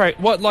 Rice crack.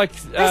 What, like...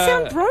 They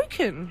sound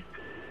broken.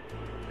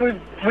 With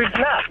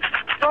nuts.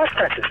 Rice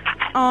crackers.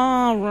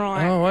 Oh,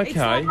 right. Oh, It's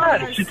okay.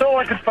 not It's all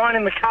I could find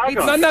in the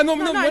cargo. No,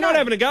 we're not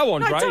having a go,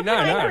 Andre. don't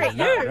No, be angry at you.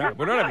 no.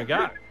 We're not having a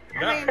go.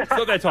 No, it's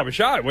not that type of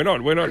show. We're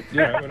not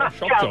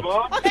shop Come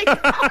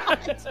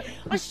tops. on.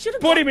 I should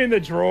have Put him in the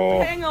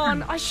drawer. Hang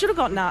on. I should have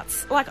got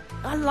nuts. Like,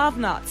 I love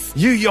nuts.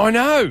 I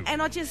know.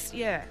 And I just,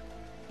 What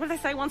do they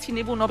say? Once you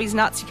nibble Nobby's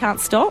nuts, you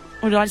can't stop?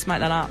 Or did I just make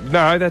that up?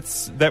 No,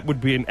 that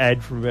would be an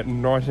ad from about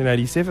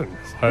 1987.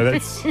 So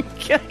that's...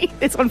 Okay.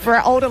 This one for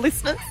our older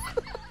listeners.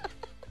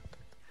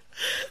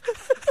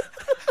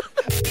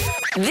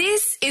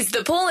 This is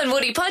the Paul and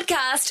Woody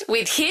podcast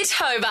with Hit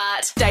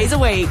Hobart. Days a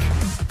week.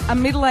 A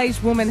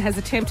middle-aged woman has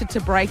attempted to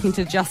break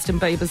into Justin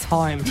Bieber's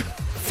home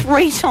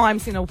 3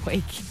 times in a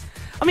week.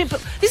 I mean,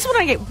 but this is what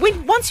I get.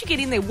 Once you get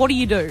in there, what do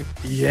you do?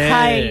 Yeah.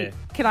 Hey,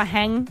 can I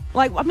hang?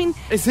 Like, I mean...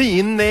 Is he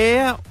in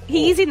there?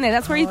 He is in there.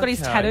 That's where he's got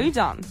his Okay. tattoo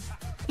done.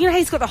 You know how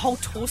he's got the whole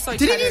torso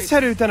Did he get his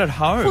tattoo done at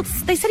home? Well,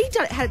 they said he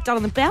had it done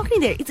on the balcony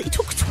there. It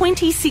took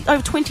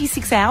over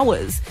 26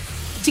 hours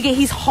to get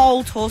his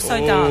whole torso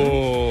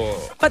done.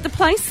 But the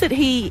place that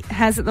he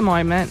has at the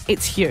moment,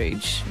 it's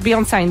huge.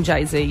 Beyonce and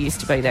Jay-Z used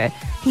to be there.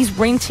 He's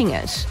renting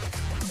it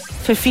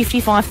for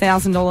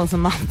 $55,000 a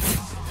month.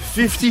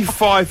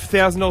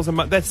 $55,000 a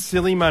month. That's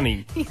silly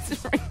money.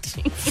 He's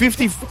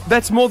renting.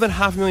 That's more than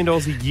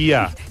 $500,000 a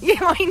year. Yeah,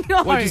 I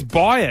know. Well, just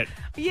buy it.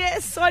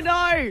 Yes, I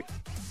know.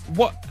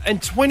 What?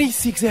 And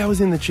 26 hours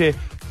in the chair.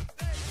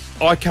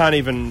 I can't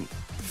even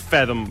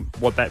fathom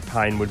what that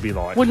pain would be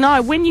like. Well,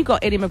 no, when you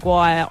got Eddie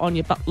Maguire on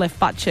your left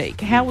butt cheek,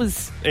 how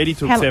was... Eddie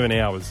took 7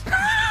 hours.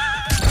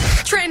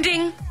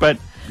 Trending. But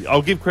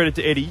I'll give credit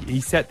to Eddie.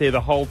 He sat there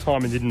the whole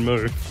time and didn't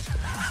move.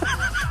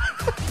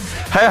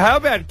 Hey, how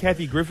about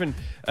Kathy Griffin,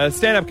 a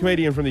stand-up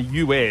comedian from the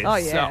US? Oh,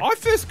 yeah. I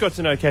first got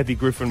to know Kathy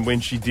Griffin when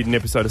she did an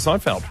episode of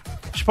Seinfeld.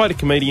 She played a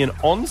comedian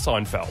on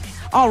Seinfeld.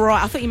 Oh,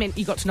 right. I thought you meant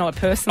you got to know her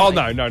personally. Oh,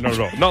 no, not at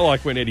all. Not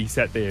like when Eddie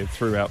sat there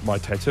threw out my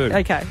tattoo.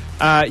 Okay.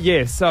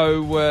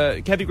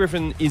 So Kathy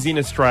Griffin is in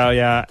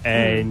Australia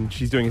and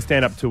she's doing a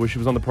stand-up tour. She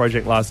was on the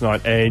project last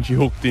night and she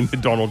hooked into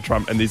Donald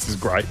Trump, and this is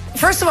great.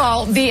 First of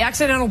all, the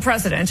accidental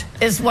president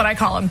is what I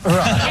call him.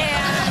 Right.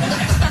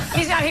 And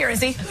he's not here,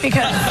 is he?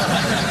 Because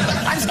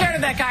I'm scared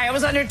of that guy. I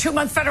was under a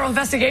 2-month federal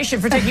investigation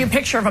for taking a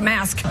picture of a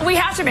mask. We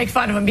have to make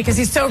fun of him because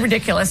he's so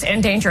ridiculous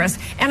and dangerous.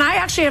 And I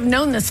actually have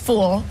known this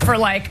fool for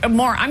like I'm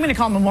going to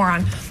call him a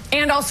moron.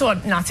 And also a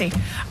Nazi.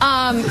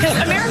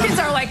 Because Americans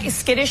are like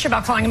skittish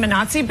about calling him a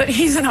Nazi, but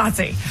he's a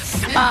Nazi.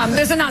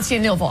 There's a Nazi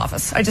in the Oval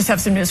Office. I just have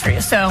some news for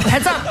you. So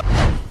heads up.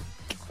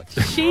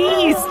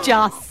 She's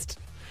just...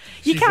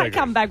 You can't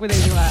come back with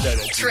any of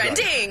that.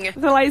 Trending.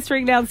 The latest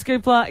Ring Down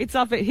Scoopler. It's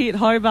up at Hit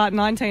Hobart,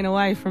 19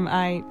 away from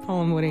 8.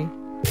 Paul and Woody.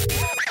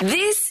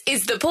 This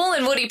is the Paul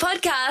and Woody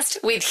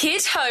podcast with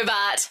Hit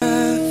Hobart.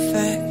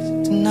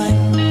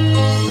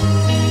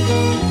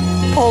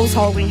 Paul's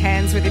holding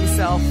hands with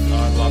himself.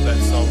 I love that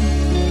song.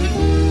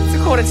 It's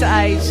 7:45.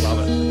 I love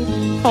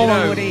it. Paul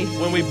and Woody.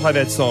 When we play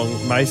that song,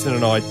 Mason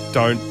and I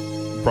don't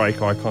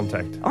break eye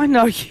contact. I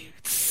know you.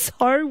 It's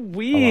so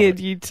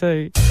weird, you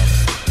two.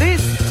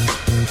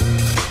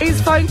 This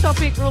is Phone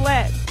Topic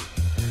Roulette.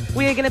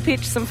 We are going to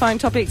pitch some phone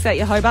topics at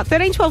your Hobart.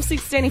 13 12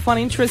 16 if one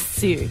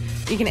interests you.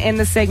 You can end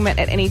the segment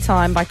at any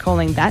time by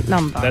calling that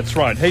number. That's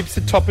right. Heaps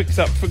of topics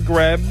up for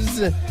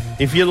grabs.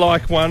 If you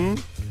like one,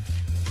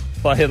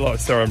 play it like...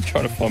 Sorry, I'm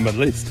trying to find my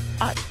list.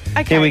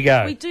 Okay, here we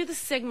go. We do the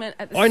segment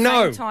at the I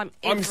know. same time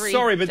every I'm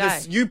sorry, but day.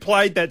 you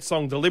played that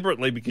song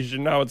deliberately because you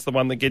know it's the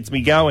one that gets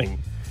me going.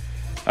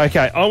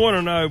 Okay, I want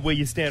to know where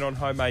you stand on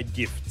homemade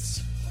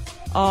gifts.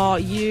 Oh,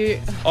 you...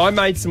 I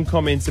made some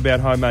comments about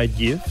homemade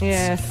gifts.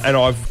 Yes. And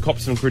I've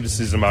copped some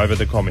criticism over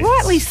the comments.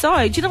 Rightly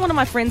so. Do you know one of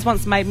my friends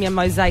once made me a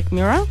mosaic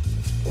mirror?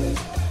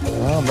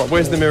 Oh,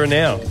 where's the mirror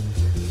now?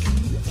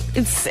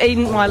 It's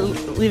in my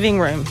living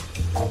room.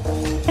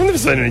 I've never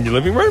seen it in your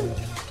living room.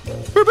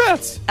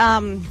 Whereabouts?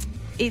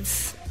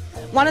 It's...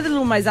 One of the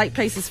little mosaic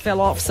pieces fell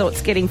off, so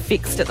it's getting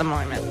fixed at the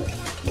moment.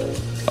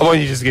 Oh, well,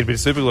 you just get a bit of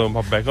super glue and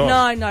pop it back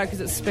on? No,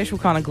 because it's special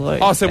kind of glue.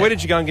 Oh, so where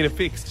did you go and get it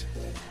fixed?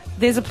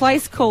 There's a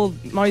place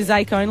called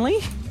Mosaic Only.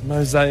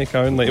 Mosaic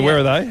Only. Yeah. Where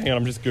are they? Hang on,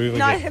 I'm just Googling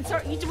No, it. it's all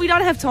right. We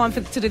don't have time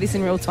to do this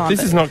in real time.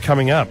 This is not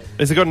coming up.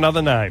 Has it got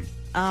another name?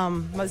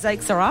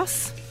 Mosaics Are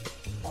Us.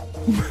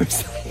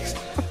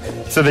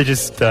 So they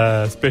just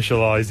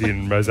specialise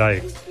in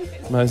mosaics.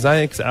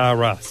 Mosaics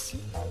Are Us.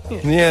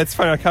 Yeah, it's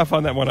funny. I can't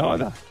find that one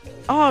either.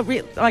 Oh,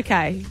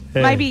 okay.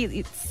 Yeah. Maybe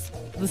it's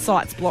the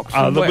site's blocked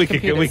from work we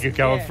computers. could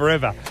go on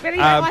forever. But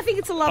anyway, I think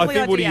it's a lovely I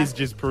think Woody idea. has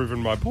just proven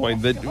my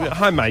point that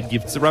homemade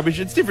gifts are rubbish.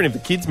 It's different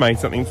if the kids make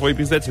something for you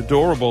because that's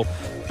adorable.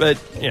 But,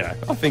 you know,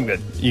 I think that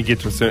you get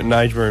to a certain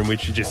age where in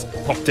which you just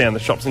pop down the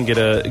shops and get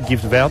a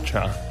gift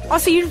voucher. Oh,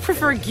 so you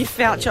prefer a gift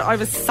voucher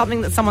over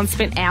something that someone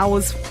spent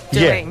hours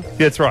doing? Yeah,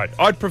 that's right.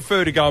 I'd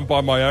prefer to go and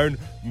buy my own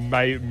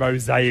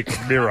mosaic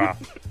mirror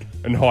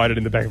and hide it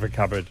in the back of a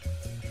cupboard.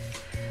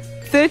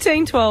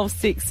 13, 12,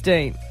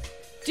 16.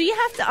 Do you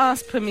have to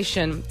ask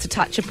permission to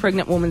touch a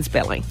pregnant woman's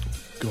belly?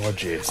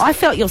 God, yes. I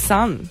felt your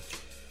son.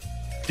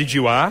 Did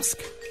you ask?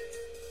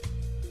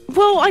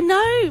 Well, I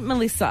know,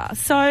 Melissa.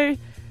 So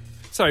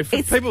for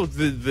people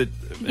that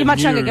your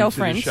much younger new to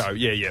girlfriend. the show,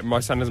 yeah, my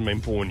son hasn't been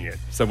born yet.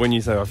 So when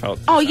you say I felt,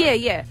 oh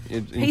yeah,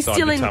 inside he's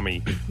still the in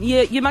tummy.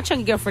 Yeah, your much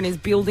younger girlfriend is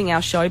building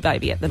our show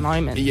baby at the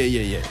moment.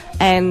 Yeah.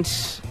 And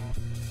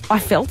I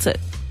felt it.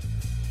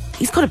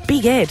 He's got a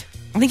big head.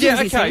 I think Yeah, it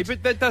was his okay, head.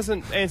 but that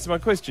doesn't answer my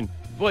question.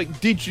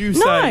 Like, did you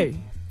No.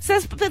 say?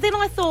 But then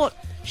I thought,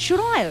 should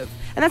I have?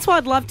 And that's why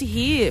I'd love to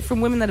hear from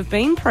women that have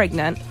been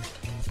pregnant.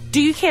 Do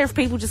you care if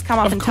people just come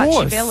up and touch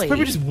your belly?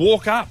 People just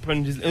walk up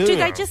and just... Do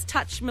they just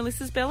touch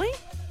Melissa's belly?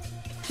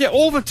 Yeah,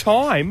 all the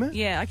time.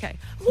 Yeah, okay.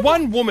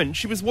 One woman,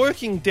 she was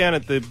working down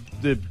at the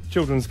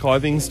children's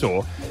clothing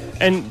store,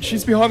 and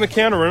she's behind the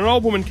counter, and an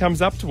old woman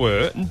comes up to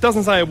her and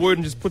doesn't say a word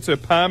and just puts her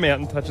palm out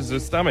and touches her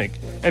stomach,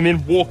 and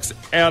then walks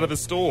out of the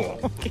store.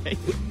 Okay.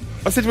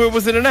 I said to her,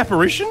 was it an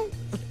apparition?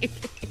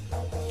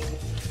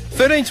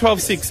 13,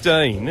 12,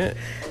 16...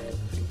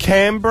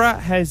 Canberra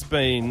has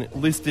been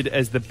listed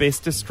as the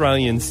best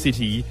Australian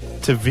city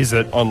to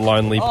visit on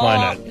Lonely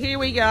Planet. Here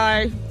we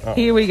go.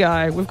 Here we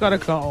go. We've got a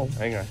call.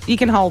 Hang on. You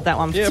can hold that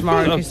one for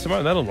tomorrow.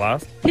 Tomorrow, that'll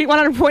last. Hit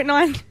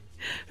 100.9.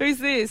 Who's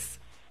this?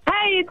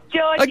 Hey, it's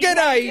Georgie.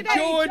 G'day,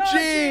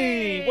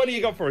 Georgie. What do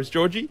you got for us,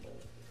 Georgie?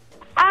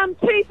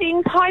 Two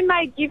things.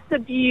 Homemade gifts are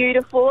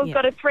beautiful. I've Yeah.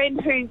 got a friend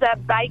who's a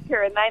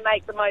baker, and they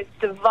make the most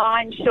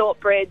divine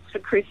shortbreads for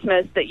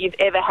Christmas that you've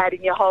ever had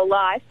in your whole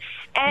life.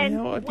 And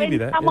Yeah, I'll give when you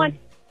that, someone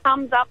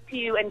comes up to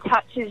you and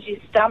touches your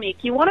stomach,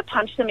 you want to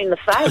punch them in the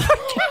face.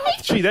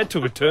 Gee, that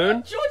took a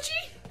turn. Georgie?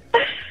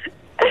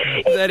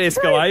 That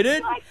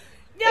escalated.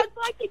 It's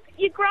like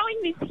you're growing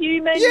this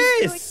human,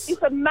 Yes. doing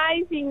this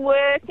amazing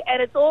work,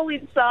 and it's all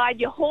inside.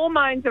 Your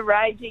hormones are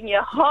raging,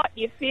 you're hot,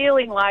 you're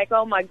feeling like,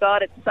 oh my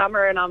God, it's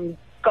summer and I'm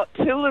got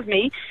two of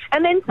me.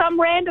 And then some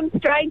random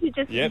stranger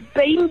just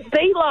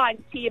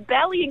beelines to your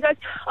belly and goes,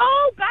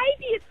 oh,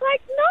 baby. It's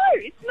like, no,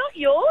 it's not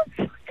yours.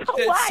 Go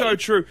away. That's so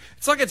true.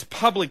 It's like it's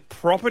public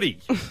property.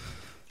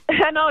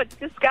 I know, it's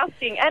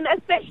disgusting. And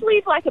especially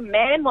if, like, a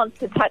man wants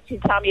to touch your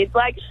tummy, it's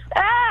like,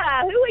 who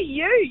are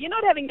you? You're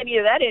not having any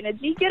of that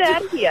energy. Get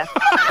out of here.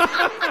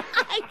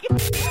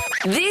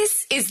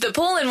 This is the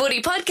Paul and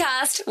Woody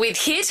podcast with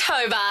Hit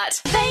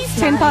Hobart.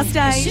 10 past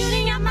 8.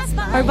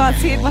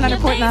 Hobart's Hit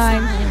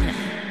 100.9.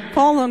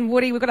 Paul and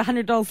Woody, we've got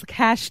 $100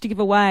 cash to give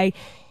away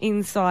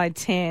inside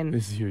 10.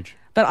 This is huge.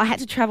 But I had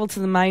to travel to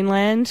the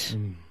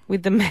mainland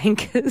with the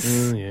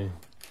Mankers. Yeah.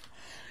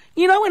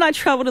 You know, when I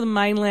travel to the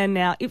mainland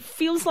now, it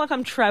feels like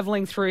I'm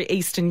travelling through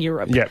Eastern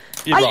Europe. Yeah,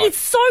 you're right. It's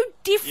so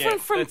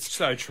different from... That's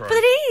so true. But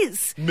it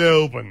is.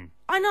 Melbourne.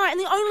 I know, and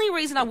the only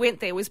reason I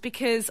went there was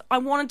because I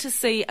wanted to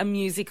see a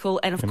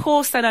musical, and of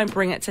course they don't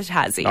bring it to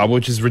Tassie. Oh,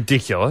 which is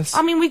ridiculous.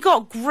 I mean, we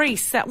got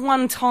Grease that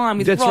one time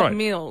with Rob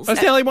Mills.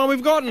 That's the only one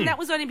we've gotten. And that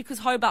was only because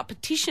Hobart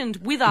petitioned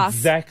with us.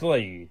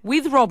 Exactly.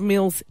 With Rob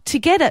Mills to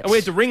get it. And we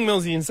had to ring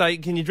Millsy and say,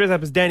 can you dress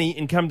up as Danny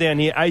and come down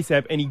here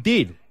ASAP? And he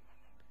did.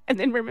 And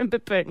then remember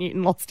Bert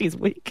Newton lost his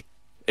wig.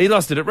 He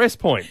lost it at Rest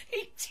Point.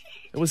 He did.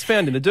 It was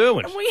found in the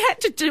Derwent. And we had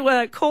to do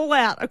a call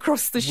out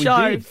across the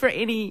show for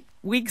any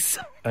wigs.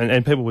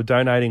 And people were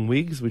donating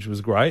wigs, which was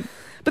great.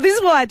 But this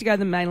is why I had to go to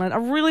the mainland. I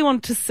really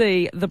wanted to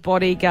see The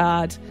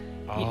Bodyguard.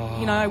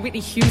 You know, Whitney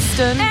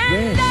Houston.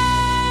 Yes.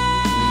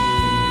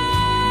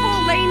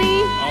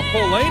 Paulini. Oh,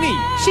 Paulini.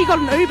 She got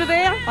an Uber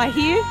there, I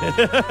hear.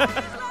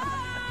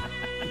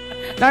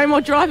 No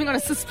more driving on a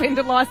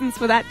suspended licence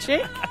for that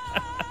chick.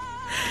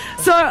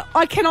 So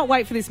I cannot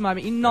wait for this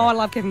moment. You know I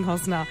love Kevin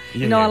Costner.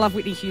 I love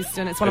Whitney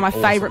Houston. It's one of my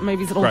favourite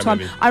movies of all time.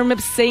 Movie. I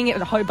remember seeing it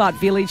at Hobart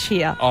Village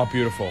here. Oh,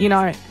 beautiful. You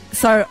know,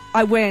 so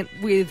I went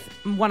with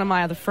one of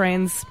my other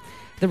friends,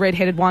 the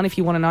red-headed one, if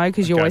you want to know,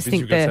 because you always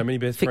think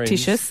they're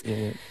fictitious.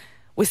 Yeah.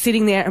 We're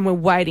sitting there and we're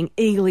waiting,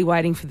 eagerly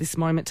waiting for this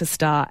moment to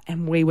start,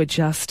 and we were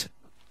just...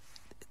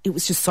 It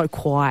was just so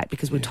quiet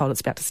because we were told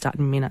it's about to start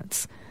in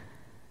minutes.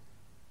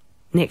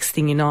 Next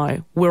thing you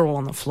know, we're all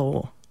on the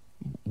floor.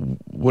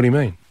 What do you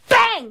mean?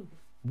 Bang!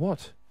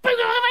 What?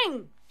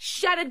 Bang!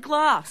 Shattered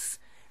glass.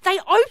 They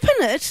open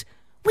it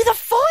with a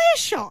fire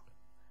shot.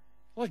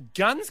 Like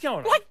guns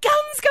going off? Like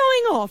guns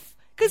going off.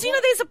 Because, you know,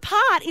 there's a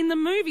part in the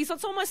movie, so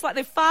it's almost like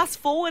they're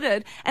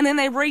fast-forwarded and then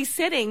they're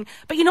resetting,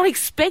 but you're not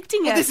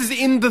expecting it. This is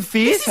in the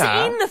theatre? This is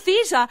in the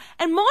theatre,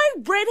 and my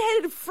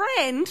red-headed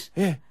friend,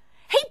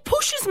 he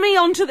pushes me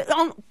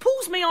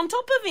pulls me on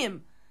top of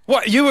him.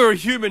 What, you were a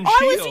human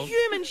shield? I was a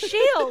human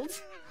shield.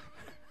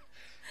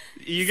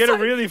 You're going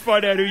to really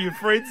find out who your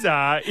friends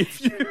are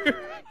if you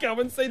come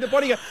and see The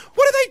Bodyguard.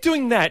 What are they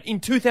doing that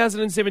in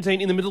 2017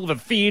 in the middle of a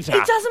theatre?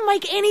 It doesn't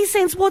make any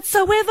sense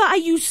whatsoever. Are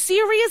you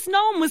serious?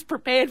 No one was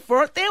prepared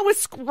for it. There were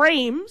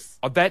screams.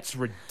 Oh, that's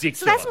ridiculous.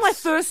 So that's my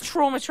first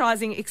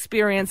traumatising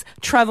experience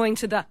travelling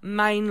to the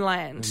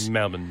mainland.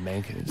 Melbourne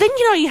Mankers. Then,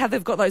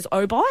 they've got those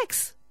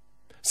O-bikes.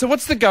 So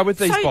what's the go with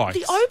these bikes?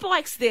 The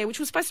O-bikes there, which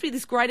was supposed to be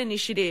this great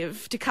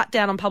initiative to cut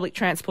down on public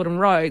transport and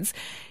roads,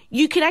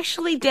 you can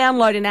actually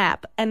download an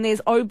app and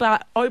there's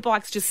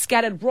O-bikes just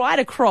scattered right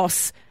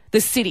across the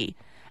city,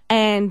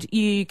 and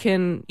you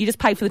just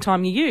pay for the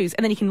time you use,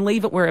 and then you can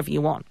leave it wherever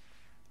you want.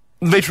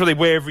 Literally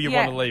wherever you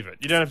want to leave it.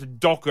 You don't have to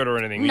dock it or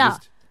anything. No.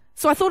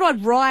 So I thought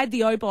I'd ride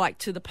the O-bike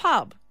to the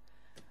pub.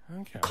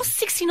 Okay. It cost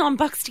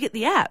 $69 to get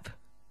the app.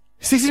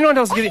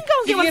 $69 to get it? You can go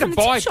and get one from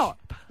the tip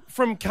shop.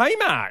 From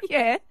Kmart?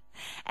 Yeah.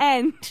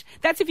 And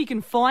that's if you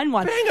can find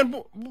one. Hang on,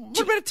 what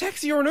about a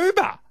taxi or an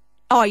Uber?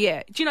 Oh,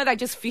 yeah. Do you know they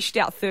just fished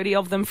out 30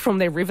 of them from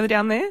their river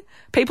down there?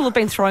 People have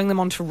been throwing them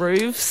onto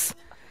roofs,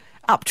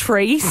 up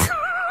trees.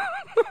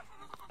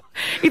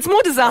 It's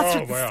more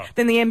disastrous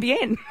than the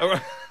NBN.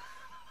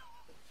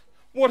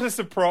 What a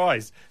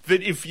surprise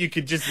that if you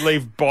could just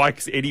leave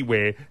bikes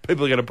anywhere,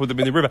 people are going to put them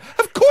in the river.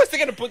 Of course they're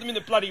going to put them in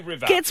the bloody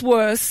river. Gets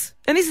worse.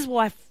 And this is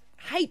why I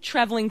hate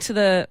travelling to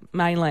the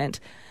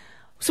mainland.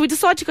 So we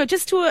decided to go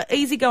just to an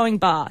easygoing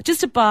bar,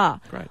 just a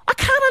bar. Great. I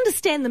can't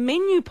understand the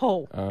menu,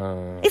 Paul.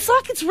 It's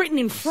like it's written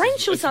in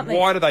French or something.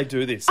 Why do they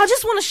do this? I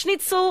just want a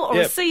schnitzel or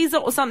a Caesar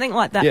or something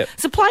like that. Yep.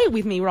 So play it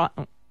with me, right?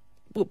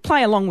 Well,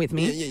 play along with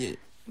me. Yeah.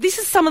 This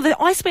is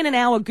I spent an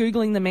hour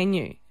Googling the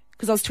menu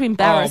because I was too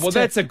embarrassed. Oh, well,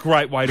 that's a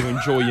great way to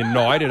enjoy your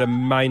night at a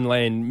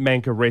mainland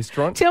Manca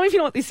restaurant. Tell me if you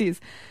know what this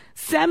is.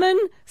 Salmon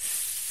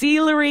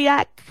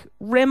celeriac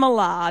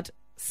remoulade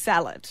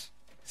salad.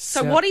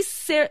 So what is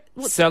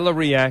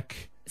celeriac?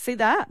 See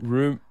that?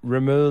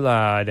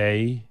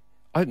 Remoulade.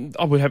 I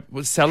would have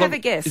celery. Have a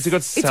guess. Is it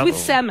got it's with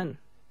salmon.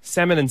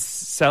 Salmon and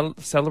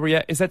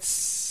celery. Is that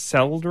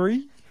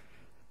celery?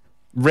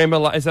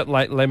 Remoulade. Is that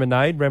like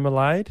lemonade?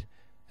 Remoulade.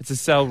 It's a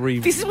celery.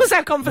 This was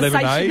our conversation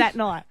lemonade? that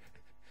night.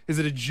 Is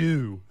it a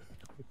Jew?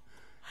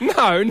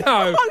 No.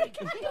 No.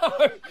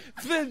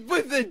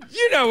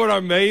 You know what I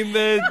mean,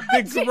 the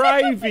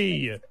gravy.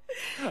 You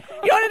know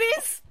what it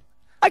is?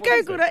 I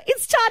googled it.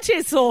 It's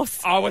tartare sauce.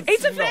 Oh,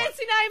 it's a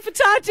fancy name for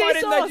tartare sauce. Why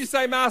didn't they just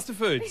say Master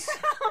Foods?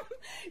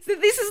 So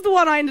this is the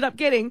one I ended up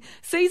getting.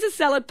 Caesar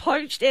salad,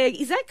 poached egg.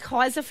 Is that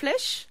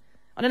Kaiserfleisch?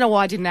 I don't know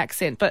why I did an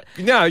accent, but...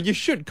 No, you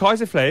should.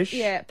 Kaiserfleisch.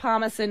 Yeah,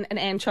 parmesan and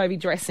anchovy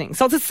dressing.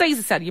 So it's a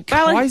Caesar salad. You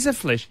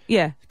Kaiserfleisch?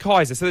 Yeah.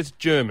 Kaiser, so that's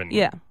German.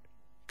 Yeah.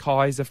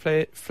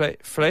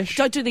 Kaiserfleisch?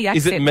 Don't do the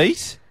accent. Is it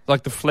meat?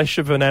 Like the flesh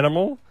of an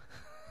animal?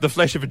 The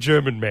flesh of a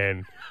German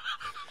man.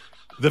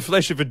 The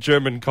flesh of a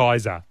German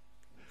Kaiser.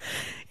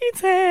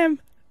 It's ham.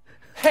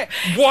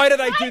 Why do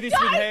they do this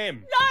with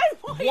ham?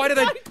 No, why do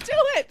they do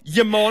it?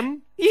 Yamon,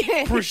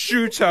 Yeah.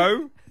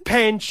 prosciutto,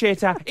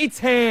 pancetta. It's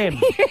ham.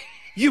 Yeah.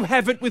 You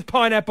have it with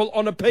pineapple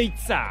on a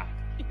pizza.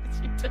 Yes,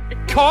 you do.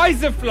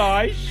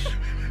 Kaiserfleisch.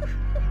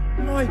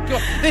 My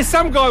God. There's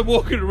some guy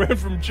walking around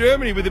from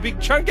Germany with a big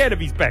chunk out of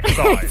his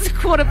backside. It's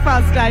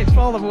 8:15,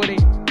 Paul and Woody.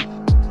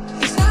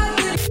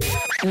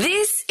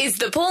 This is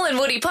the Paul and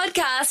Woody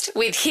podcast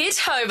with Hit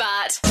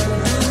Hobart.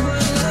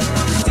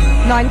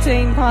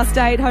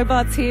 8:19,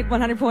 Hobart's Hit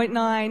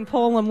 100.9.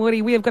 Paul and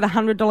Woody, we have got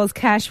 $100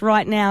 cash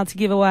right now to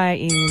give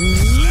away in...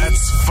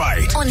 Let's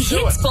fight. On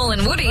Hits, Paul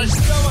and Woody.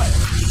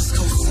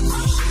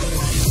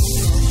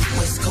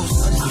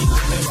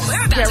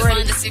 We're about to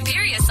find the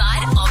superior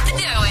side of the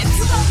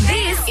doings.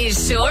 This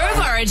is Shore of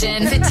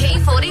Origin for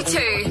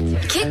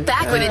T42. Kick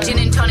back with a gin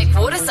and tonic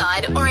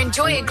waterside or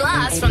enjoy a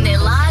glass from their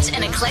large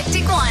and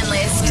eclectic wine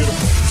list.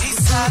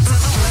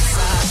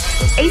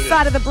 East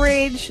side of the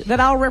bridge that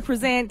I'll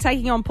represent,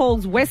 taking on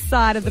Paul's west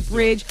side of the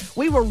bridge.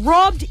 We were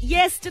robbed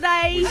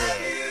yesterday.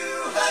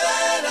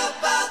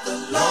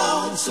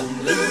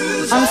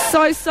 I'm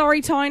so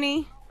sorry,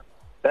 Tony.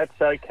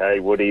 That's okay,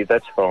 Woody.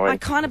 That's fine. I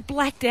kind of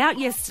blacked out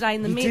yesterday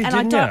in the mid, did,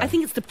 and didn't I you?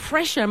 think it's the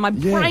pressure. My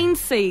brain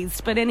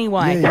seized. But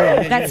anyway,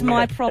 that's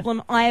my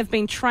problem. I have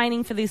been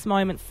training for this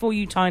moment for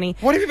you, Tony.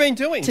 What have you been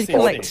doing To since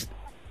collect.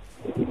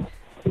 then?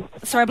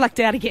 Sorry, I blacked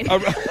out again.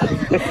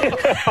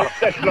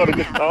 That's not a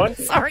good sign.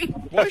 Sorry.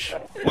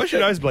 Why's your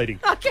nose bleeding?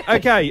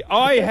 Okay,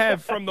 I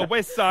have from the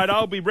west side,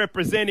 I'll be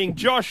representing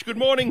Josh. Good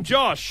morning,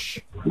 Josh.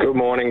 Good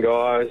morning,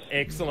 guys.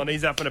 Excellent,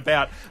 he's up and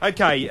about.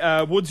 Okay,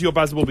 Woods, your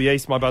buzzer will be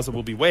east, my buzzer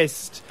will be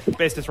west.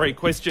 Best of 3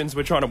 questions.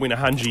 We're trying to win a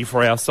hungy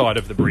for our side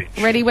of the bridge.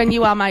 Ready when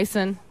you are,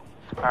 Mason.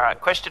 All right,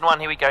 question 1,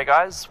 here we go,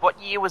 guys. What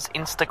year was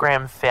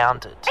Instagram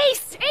founded?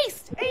 East.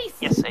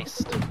 Yes,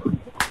 East.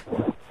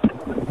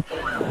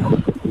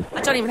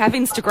 I don't even have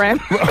Instagram.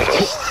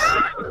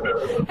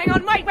 Hang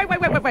on,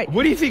 wait.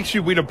 What do you think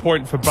should win a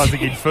point for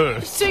buzzing in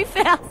first?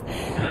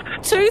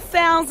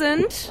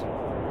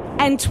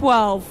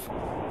 2012.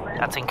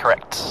 That's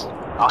incorrect.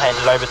 I'll hand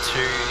it over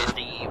to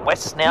the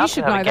West now. You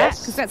should to have know a that, guess.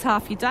 because that's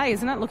half your day,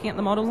 isn't it, looking at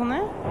the models on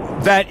there?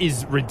 That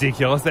is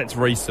ridiculous. That's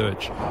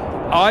research.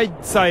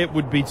 I'd say it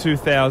would be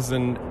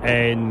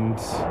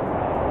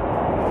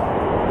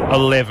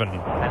 2011.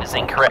 That is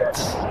incorrect.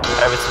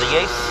 Over to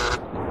the East.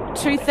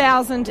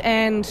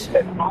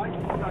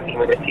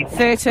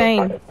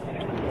 2013.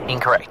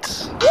 Incorrect.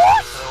 What?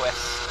 To the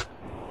West.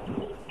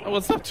 Well,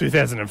 it's not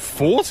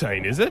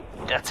 2014, is it?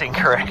 That's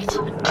incorrect.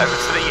 Over to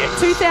the East.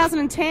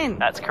 2010.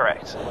 That's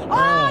correct.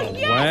 Oh,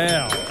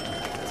 yes!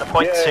 Wow. It's a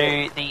point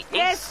to the East.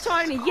 Yes,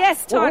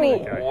 Tony.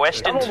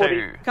 Western 2.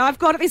 Okay, I've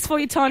got this for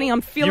you, Tony. I'm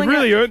You feeling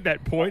really it earned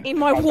that point. in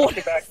my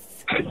water.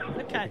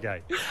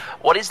 Okay.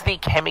 What is the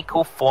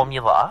chemical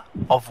formula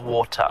of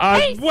water?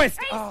 West.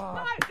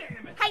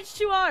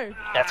 H2O.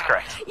 That's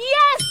correct.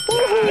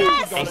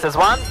 Yes! East has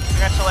won.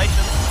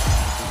 Congratulations.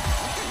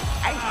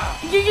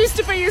 You used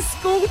to be a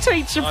school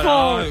teacher, I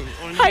Paul. know.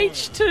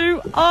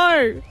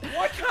 H2O.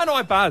 Why can't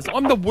I buzz?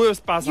 I'm the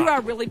worst buzzer. You are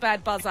a really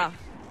bad buzzer.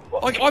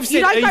 I've You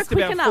said don't go East quick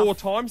about enough. 4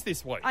 times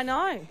this week. I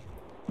know.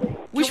 Can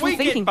Wishful we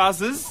thinking. get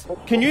buzzers?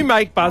 Can you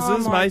make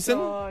buzzers, Oh my Mason?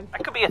 God.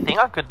 That could be a thing.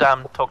 I could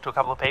talk to a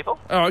couple of people.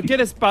 All right, get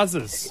us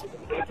buzzers.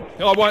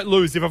 I won't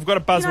lose. If I've got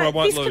a buzzer, You know, I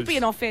won't this lose. could be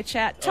an off-air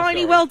chat.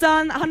 Tony, sorry. well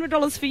done.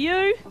 $100 for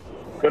you.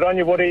 Good on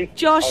you, Woody.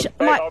 Josh,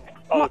 I'll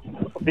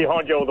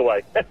behind you all the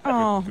way.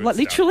 Oh, what,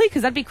 literally?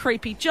 Because that'd be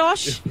creepy.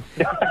 Josh,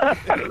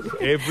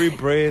 Every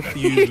breath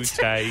you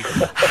take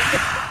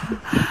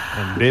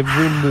and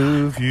every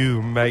move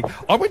you make.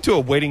 I went to a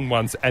wedding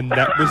once and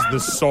that was the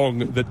song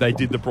that they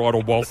did the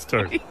bridal waltz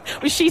to.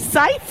 was she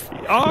safe?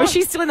 Oh. Was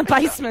she still in the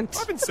basement? I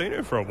haven't seen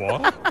her for a while.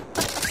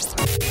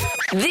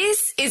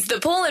 This is the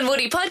Paul and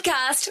Woody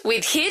podcast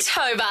with Hit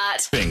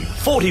Hobart.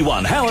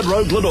 41 Howard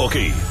Road,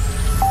 Glenorchy.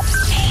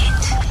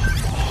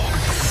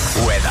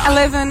 Weather.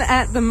 11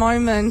 at the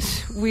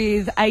moment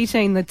with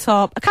 18 the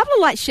top. A couple of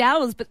light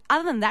showers, but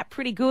other than that,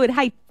 pretty good.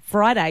 Hey,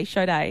 Friday,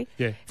 show day.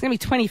 Yeah. It's going to be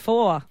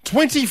 24.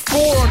 24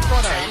 on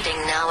Friday.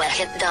 Trending now at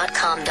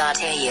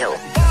hit.com.au.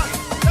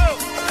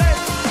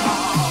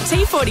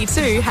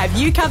 T42 have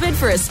you covered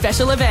for a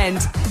special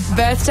event.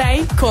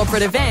 Birthday,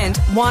 corporate event,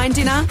 wine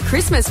dinner,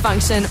 Christmas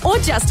function, or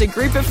just a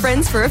group of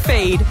friends for a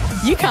feed.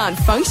 You can't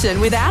function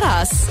without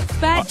us.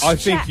 Bad I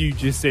think chat. you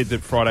just said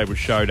that Friday was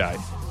show day.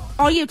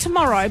 Oh, yeah,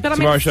 tomorrow. But I mean,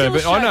 Tomorrow it's show.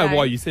 still But I know day.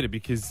 why you said it,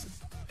 because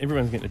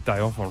everyone's getting a day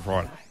off on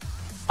Friday.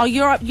 Oh,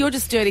 you're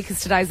just dirty because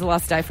today's the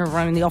last day for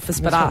everyone in the office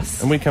but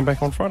us. And we come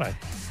back on Friday.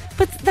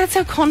 But that's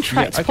our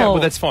contract, Okay, Paul.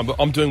 well, that's fine. But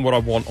I'm doing what I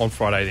want on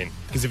Friday then.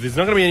 Because if there's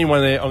not going to be anyone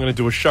there, I'm going to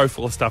do a show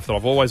full of stuff that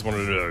I've always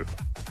wanted to do.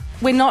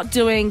 We're not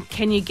doing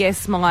Can You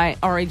Guess My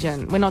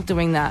Origin. We're not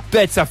doing that.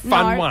 That's a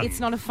fun one. No, it's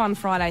not a fun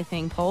Friday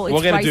thing, Paul. It's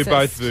We're going to racist. do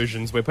both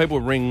versions where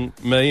people ring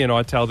me and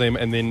I tell them,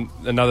 and then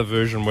another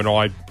version when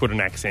I put an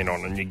accent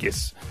on and you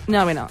guess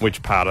No, we're not.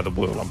 which part of the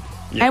world I'm.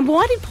 Yeah. And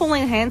why did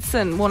Pauline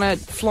Hanson want to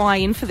fly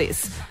in for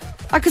this?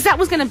 Because that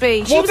was going to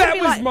be... Well, was that gonna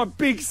be was like, my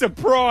big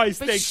surprise.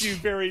 But Thank you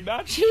very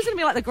much. She was going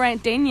to be like the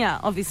Grant Denyer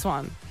of this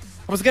one.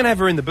 I was going to have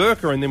her in the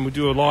burqa and then we'll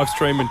do a live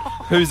stream and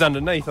who's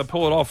underneath. I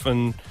pull it off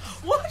and...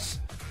 What?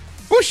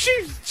 Well,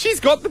 she's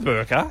got the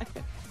burqa.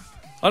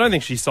 I don't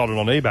think she's sold it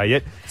on eBay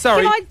yet.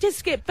 Sorry. Can I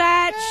just get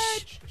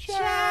batch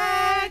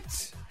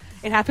chat?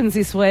 It happens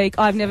this week.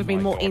 I've never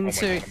been more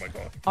into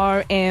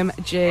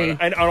OMG.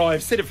 And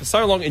I've said it for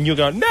so long and you're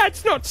going, no,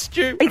 it's not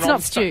stew. It's And not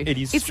I'm stew. It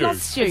is It's stew. not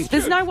stew. It's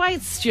There's stew. no way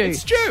it's stew. It's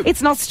stew.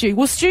 It's not stew.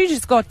 Well, Stu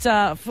just got...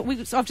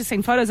 I've just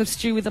seen photos of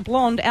Stu with a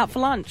blonde out for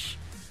lunch.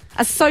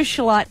 A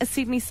socialite, a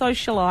Sydney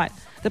socialite.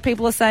 The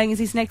people are saying is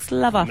his next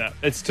lover. No,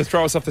 it's to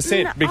throw us off the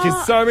scent No,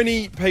 because so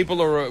many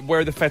people are aware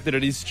of the fact that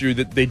it is stew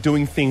that they're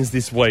doing things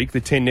this week, the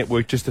 10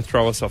 Network, just to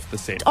throw us off the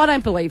scent. I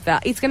don't believe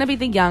that. It's going to be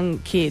the young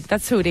kid.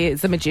 That's who it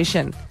is, the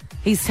magician.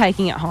 He's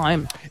taking it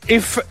home.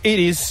 If it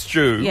is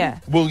stew, Yeah.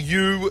 will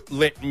you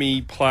let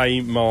me play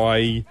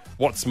my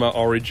What's My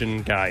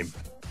Origin game?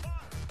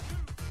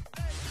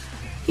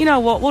 You know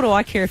what? What do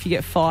I care if you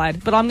get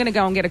fired? But I'm going to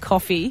go and get a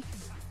coffee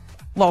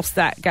whilst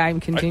that game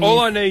continues. All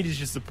I need is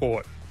your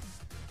support.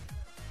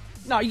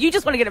 No, you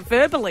just want to get it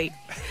verbally.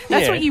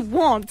 That's Yeah. what you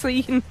want, so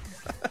you can...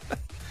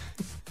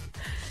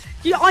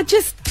 I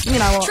just, you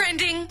know what?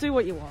 Trending. Do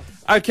what you want.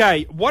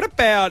 Okay, what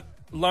about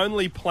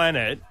Lonely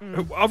Planet?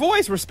 I've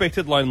always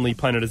respected Lonely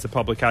Planet as a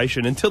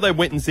publication until they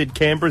went and said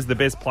Canberra's the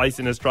best place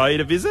in Australia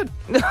to visit.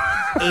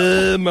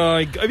 Oh,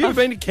 my God. Have you ever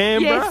been to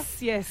Canberra?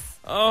 Yes.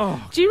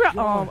 Oh, Do you...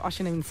 I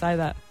shouldn't even say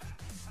that.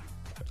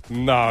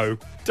 no,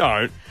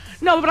 don't.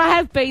 No, but I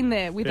have been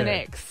there with an Yeah.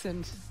 ex,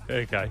 and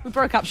Okay. we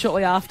broke up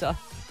shortly after.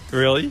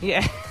 Really?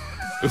 Yeah.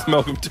 It was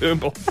Malcolm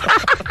Turnbull.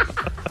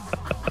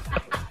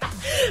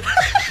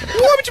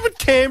 Why would you put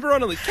Canberra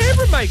on a list?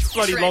 Canberra makes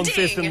bloody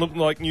Launceston look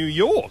like New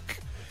York.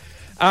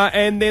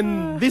 And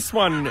then this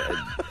one,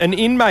 an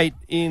inmate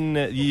in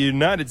the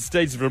United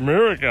States of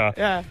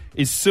America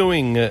is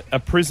suing a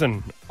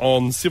prison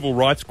on civil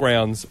rights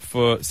grounds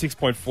for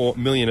 6.4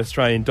 million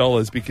Australian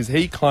dollars because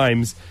he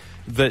claims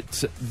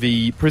that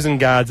the prison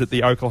guards at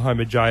the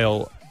Oklahoma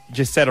jail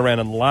just sat around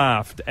and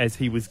laughed as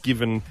he was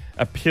given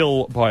a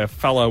pill by a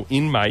fellow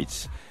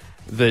inmate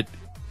that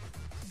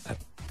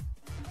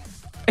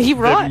Are you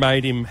right? that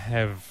made him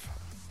have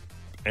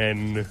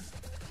a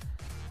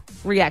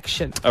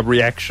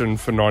reaction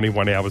for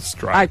 91 hours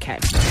straight. Okay.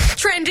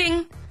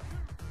 Trending.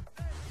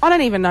 I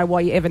don't even know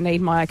why you ever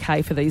need my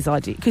okay for these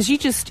ideas. Because you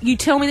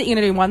tell me that you're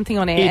going to do one thing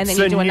on air and then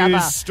you do another.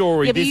 It's a news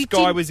story. Yeah, but This you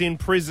guy did- was in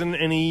prison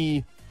and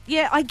he...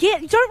 Yeah, I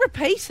get. Don't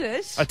repeat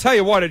it. I tell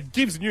you what, it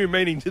gives new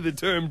meaning to the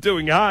term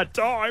doing hard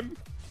time.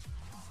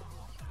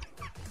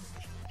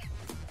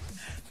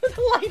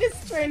 The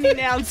latest trending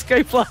now in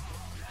Scoopla.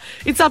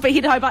 It's up at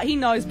Hit Hobart. He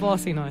knows,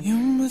 boss. He knows.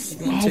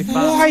 Too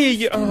far. Why are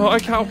you... Oh,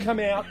 okay, I'll come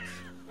out.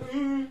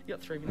 You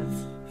got 3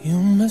 minutes. You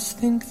must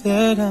think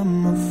that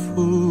I'm a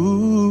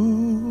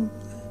fool.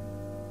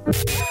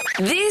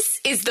 This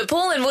is the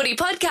Paul and Woody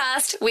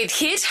podcast with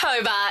Hit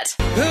Hobart.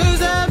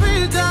 'Cause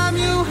every time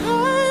you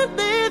hurt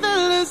me, the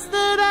less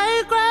that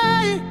I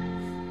cry.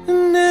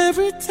 And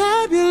every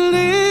time you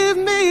leave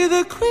me,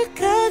 the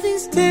quicker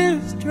these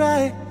tears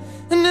dry.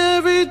 And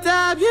every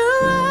time you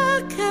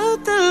walk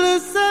out, the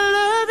less I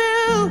love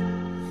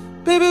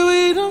you. Baby,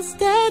 we don't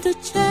stand a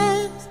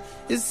chance.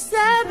 It's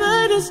sad,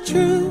 but it's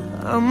true.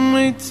 I'm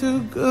way too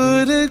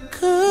good at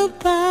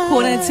goodbye.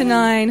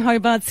 8:45,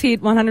 Hobart's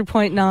Hit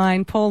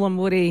 100.9. Paul and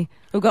Woody.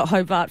 We've got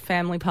Hobart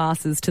family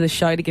passes to the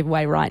show to give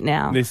away right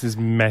now. This is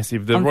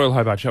massive. The Royal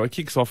Hobart Show, it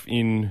kicks off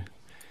in...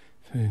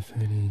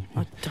 30,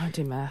 Oh, don't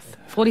do math.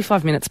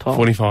 45 minutes, Paul.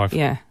 45.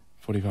 Yeah.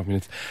 45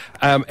 minutes.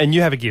 And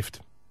you have a gift.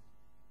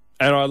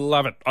 And I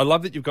love it. I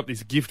love that you've got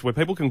this gift where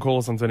people can call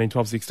us on 13,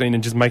 12, 16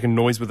 and just make a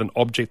noise with an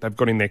object they've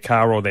got in their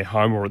car or their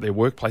home or at their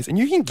workplace, and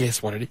you can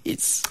guess what it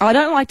is. I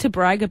don't like to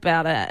brag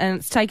about it, and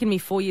it's taken me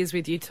 4 years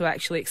with you to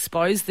actually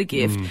expose the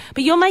gift.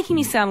 But you're making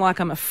me sound like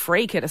I'm a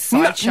freak at a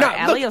sideshow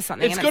alley or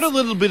something. It's and got a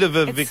little bit of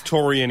a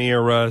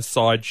Victorian-era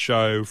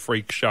sideshow,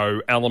 freak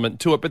show element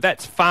to it, but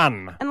that's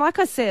fun. And like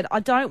I said, I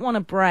don't want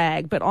to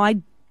brag, but I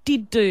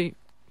did do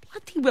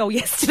bloody well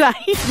yesterday.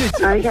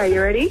 Okay,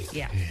 you ready?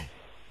 Yeah.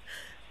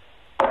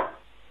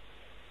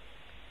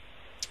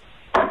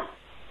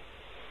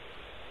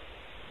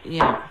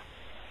 Yeah.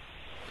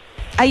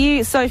 Are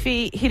you,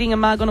 Sophie, hitting a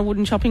mug on a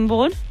wooden chopping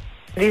board?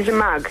 It is a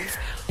mug.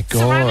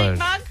 Ceramic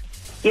mug?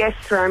 Yes,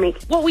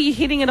 ceramic. What were you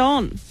hitting it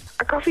on?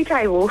 A coffee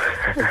table.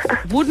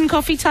 Wooden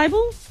coffee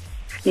table?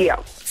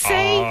 Yeah. See?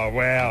 Oh,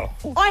 wow.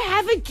 I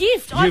have a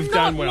gift. I'm You've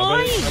not done well.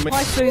 lying. I mean-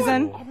 Hi,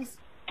 Susan.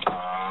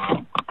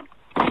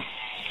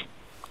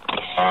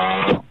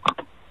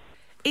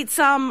 It's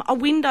a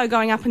window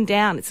going up and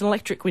down. It's an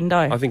electric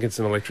window. I think it's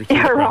an electric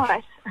Yeah, toothbrush.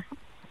 right.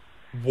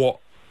 What?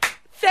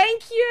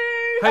 Thank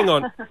you. Hang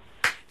on.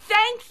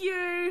 Thank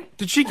you.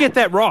 Did she get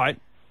that right?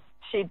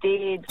 She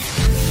did.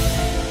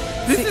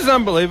 This is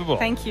unbelievable.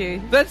 Thank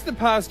you. That's the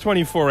past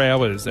 24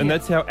 hours, and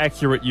that's how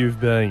accurate you've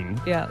been.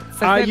 Yeah.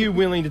 So Are you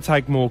willing to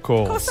take more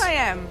calls? Of course I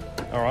am.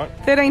 All right.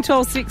 13,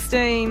 12,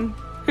 16.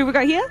 Who we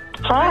got here?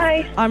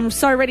 Hi. I'm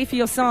so ready for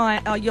your sound.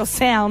 All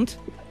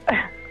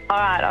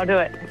right, I'll do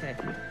it. Okay.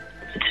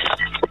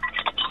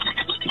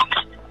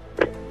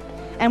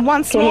 And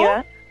once Can you more.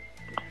 hear?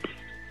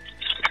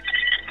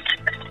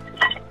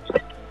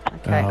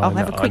 Okay, I'll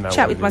have a quick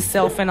chat with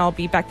myself and I'll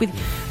be back with...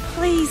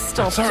 Please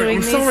stop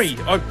doing this.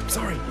 I'm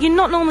sorry. You're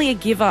not normally a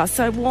giver,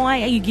 so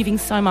why are you giving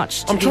so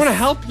much to I'm this? trying to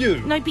help you.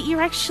 No, but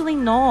you're actually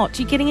not.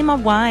 You're getting in my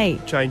way.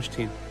 Change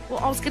tin. Well,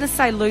 I was going to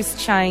say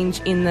loose change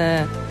in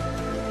the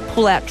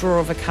pull-out drawer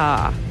of a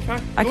car.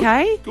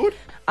 Okay? Good.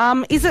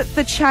 Is it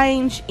the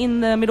change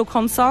in the middle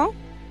console?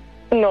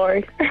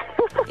 No.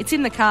 It's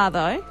in the car,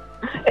 though.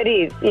 It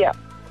is, yeah.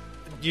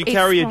 You It's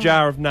carry a fine.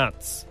 jar of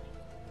nuts.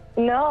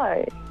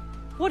 No.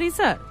 What is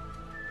it?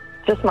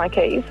 Just my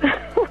keys.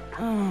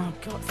 Oh,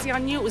 God. See, I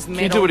knew it was metal.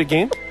 Can you do it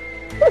again?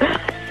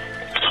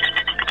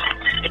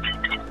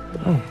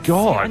 Oh, I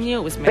God. knew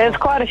it was metal. There's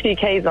quite a few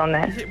keys on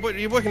there. What, are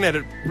you working at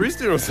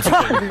Brisbane or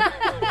something?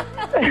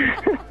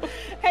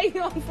 Hang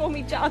on for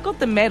me, I got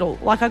the medal.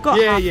 Like, I got...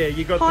 Yeah,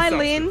 you got Hi, the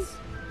Lynn. substance.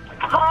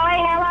 Hi,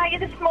 how are you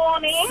this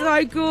morning?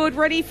 So good.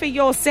 Ready for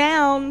your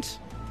sound.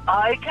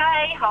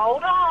 Okay,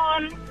 hold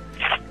on.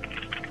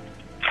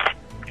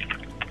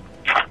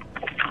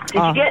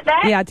 Did you get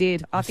that? Yeah, I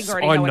did. I think I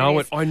already I know know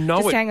what it. I know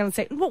Just it. hang on a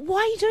second.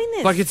 Why are you doing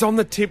this? Like, it's on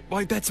the tip.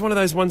 Like, that's one of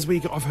those ones where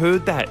I've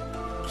heard that.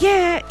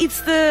 Yeah, it's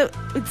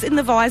in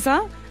the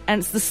visor and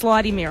it's the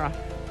slidey mirror.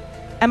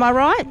 Am I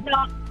right?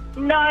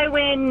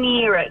 Nowhere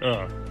near it.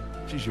 Oh,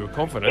 geez, you were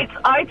confident.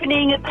 It's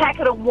opening a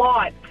packet of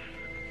wipes.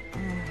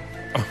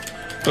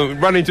 Oh,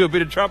 run into a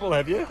bit of trouble,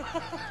 have you?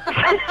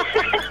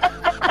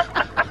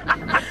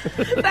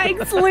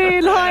 Thanks,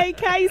 Lynn. Hi,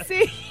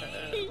 Casey.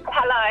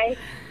 Hello.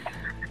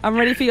 I'm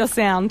ready for your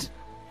sound.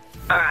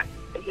 All right,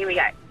 here we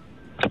go.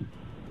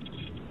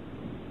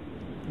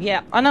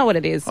 Yeah, I know what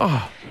it is.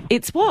 Oh.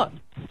 It's what?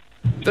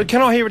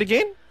 Can I hear it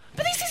again?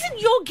 But this isn't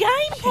your game,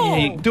 Paul.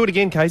 Yeah, do it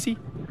again, Casey.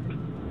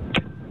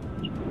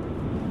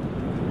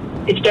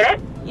 Did you get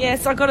it?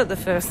 Yes, I got it the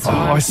first Oh,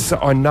 time.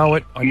 I know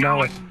it. I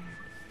know it.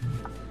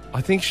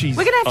 I think she's...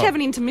 We're going to have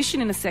an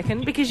intermission in a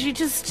second because you're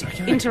just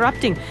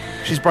interrupting.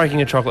 She's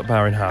breaking a chocolate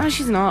bar in half. No,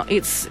 she's not.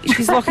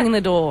 She's locking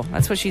the door.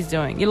 That's what she's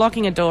doing. You're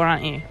locking a door,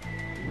 aren't you?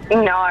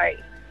 No.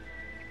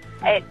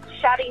 It's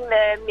shutting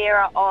the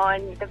mirror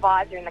on the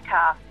visor in the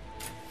car.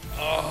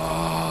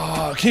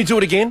 Oh, can you do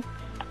it again?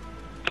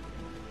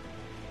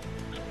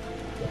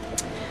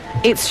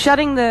 It's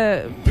shutting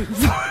the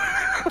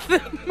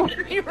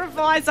mirror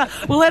visor.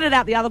 We'll edit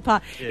out the other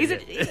part. Is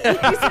it,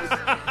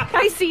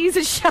 Casey, is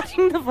it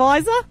shutting the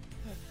visor?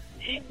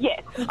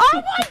 Yes. Oh,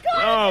 my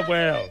God. Oh,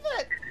 wow.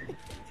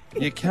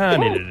 You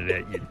can't edit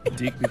it out, you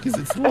dick, because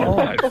it's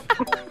live.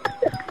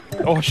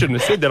 Oh, I shouldn't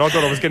have said that. I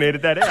thought I was going to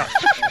edit that out.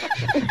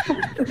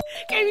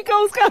 Keep your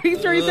calls coming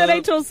through.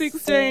 13 till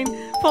 16.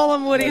 Paul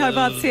and Woody,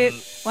 Hobart's hit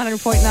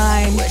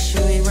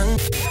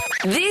 100.9.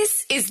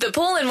 This is the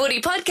Paul and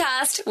Woody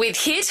podcast with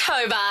Hit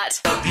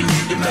Hobart.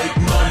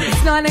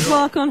 It's 9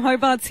 o'clock on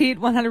Hobart's hit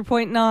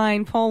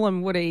 100.9. Paul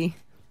and Woody.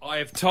 I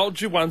have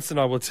told you once and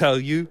I will tell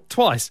you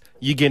twice.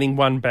 You're getting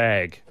one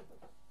bag.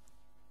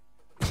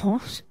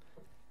 What?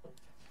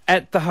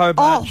 At the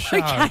Hobart show.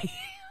 Okay. What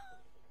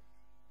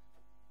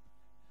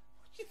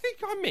do you think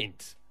I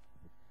meant?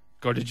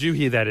 God, did you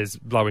hear that as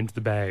blow into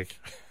the bag?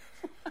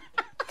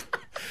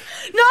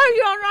 No,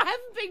 I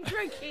haven't been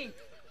drinking.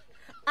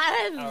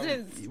 I have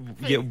just...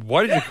 Yeah,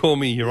 why did you call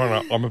me Your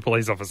Honour? I'm a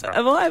police officer.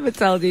 Have I ever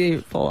told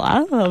you, Paul, I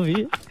love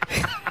you?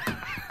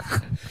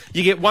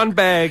 You get one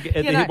bag at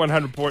You the know- Hit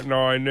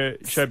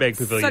 100.9 showbag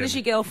pavilion. So does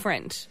your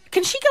girlfriend.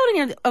 Can she go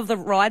on any of the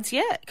rides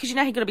yet? Because you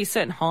know you've got to be a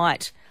certain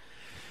height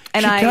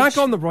and she age. can't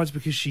go on the rides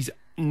because she's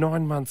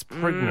 9 months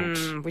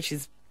pregnant. Which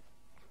is...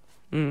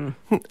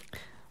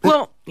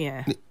 Well,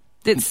 yeah.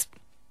 It's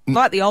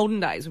like the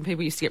olden days when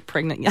people used to get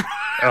pregnant young.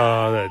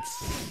 Oh,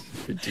 that's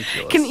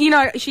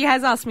ridiculous. She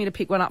has asked me to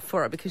pick one up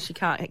for her because she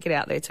can't get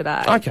out there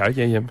today.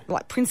 Okay, yeah.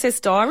 Like Princess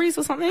Diaries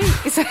or something.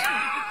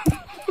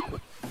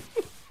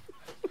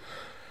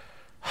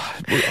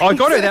 I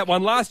got her that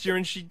one last year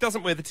and she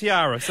doesn't wear the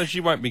tiara, so she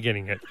won't be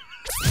getting it.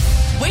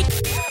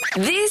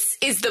 This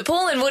is the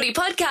Paul and Woody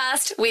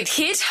podcast with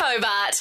Hit Hobart.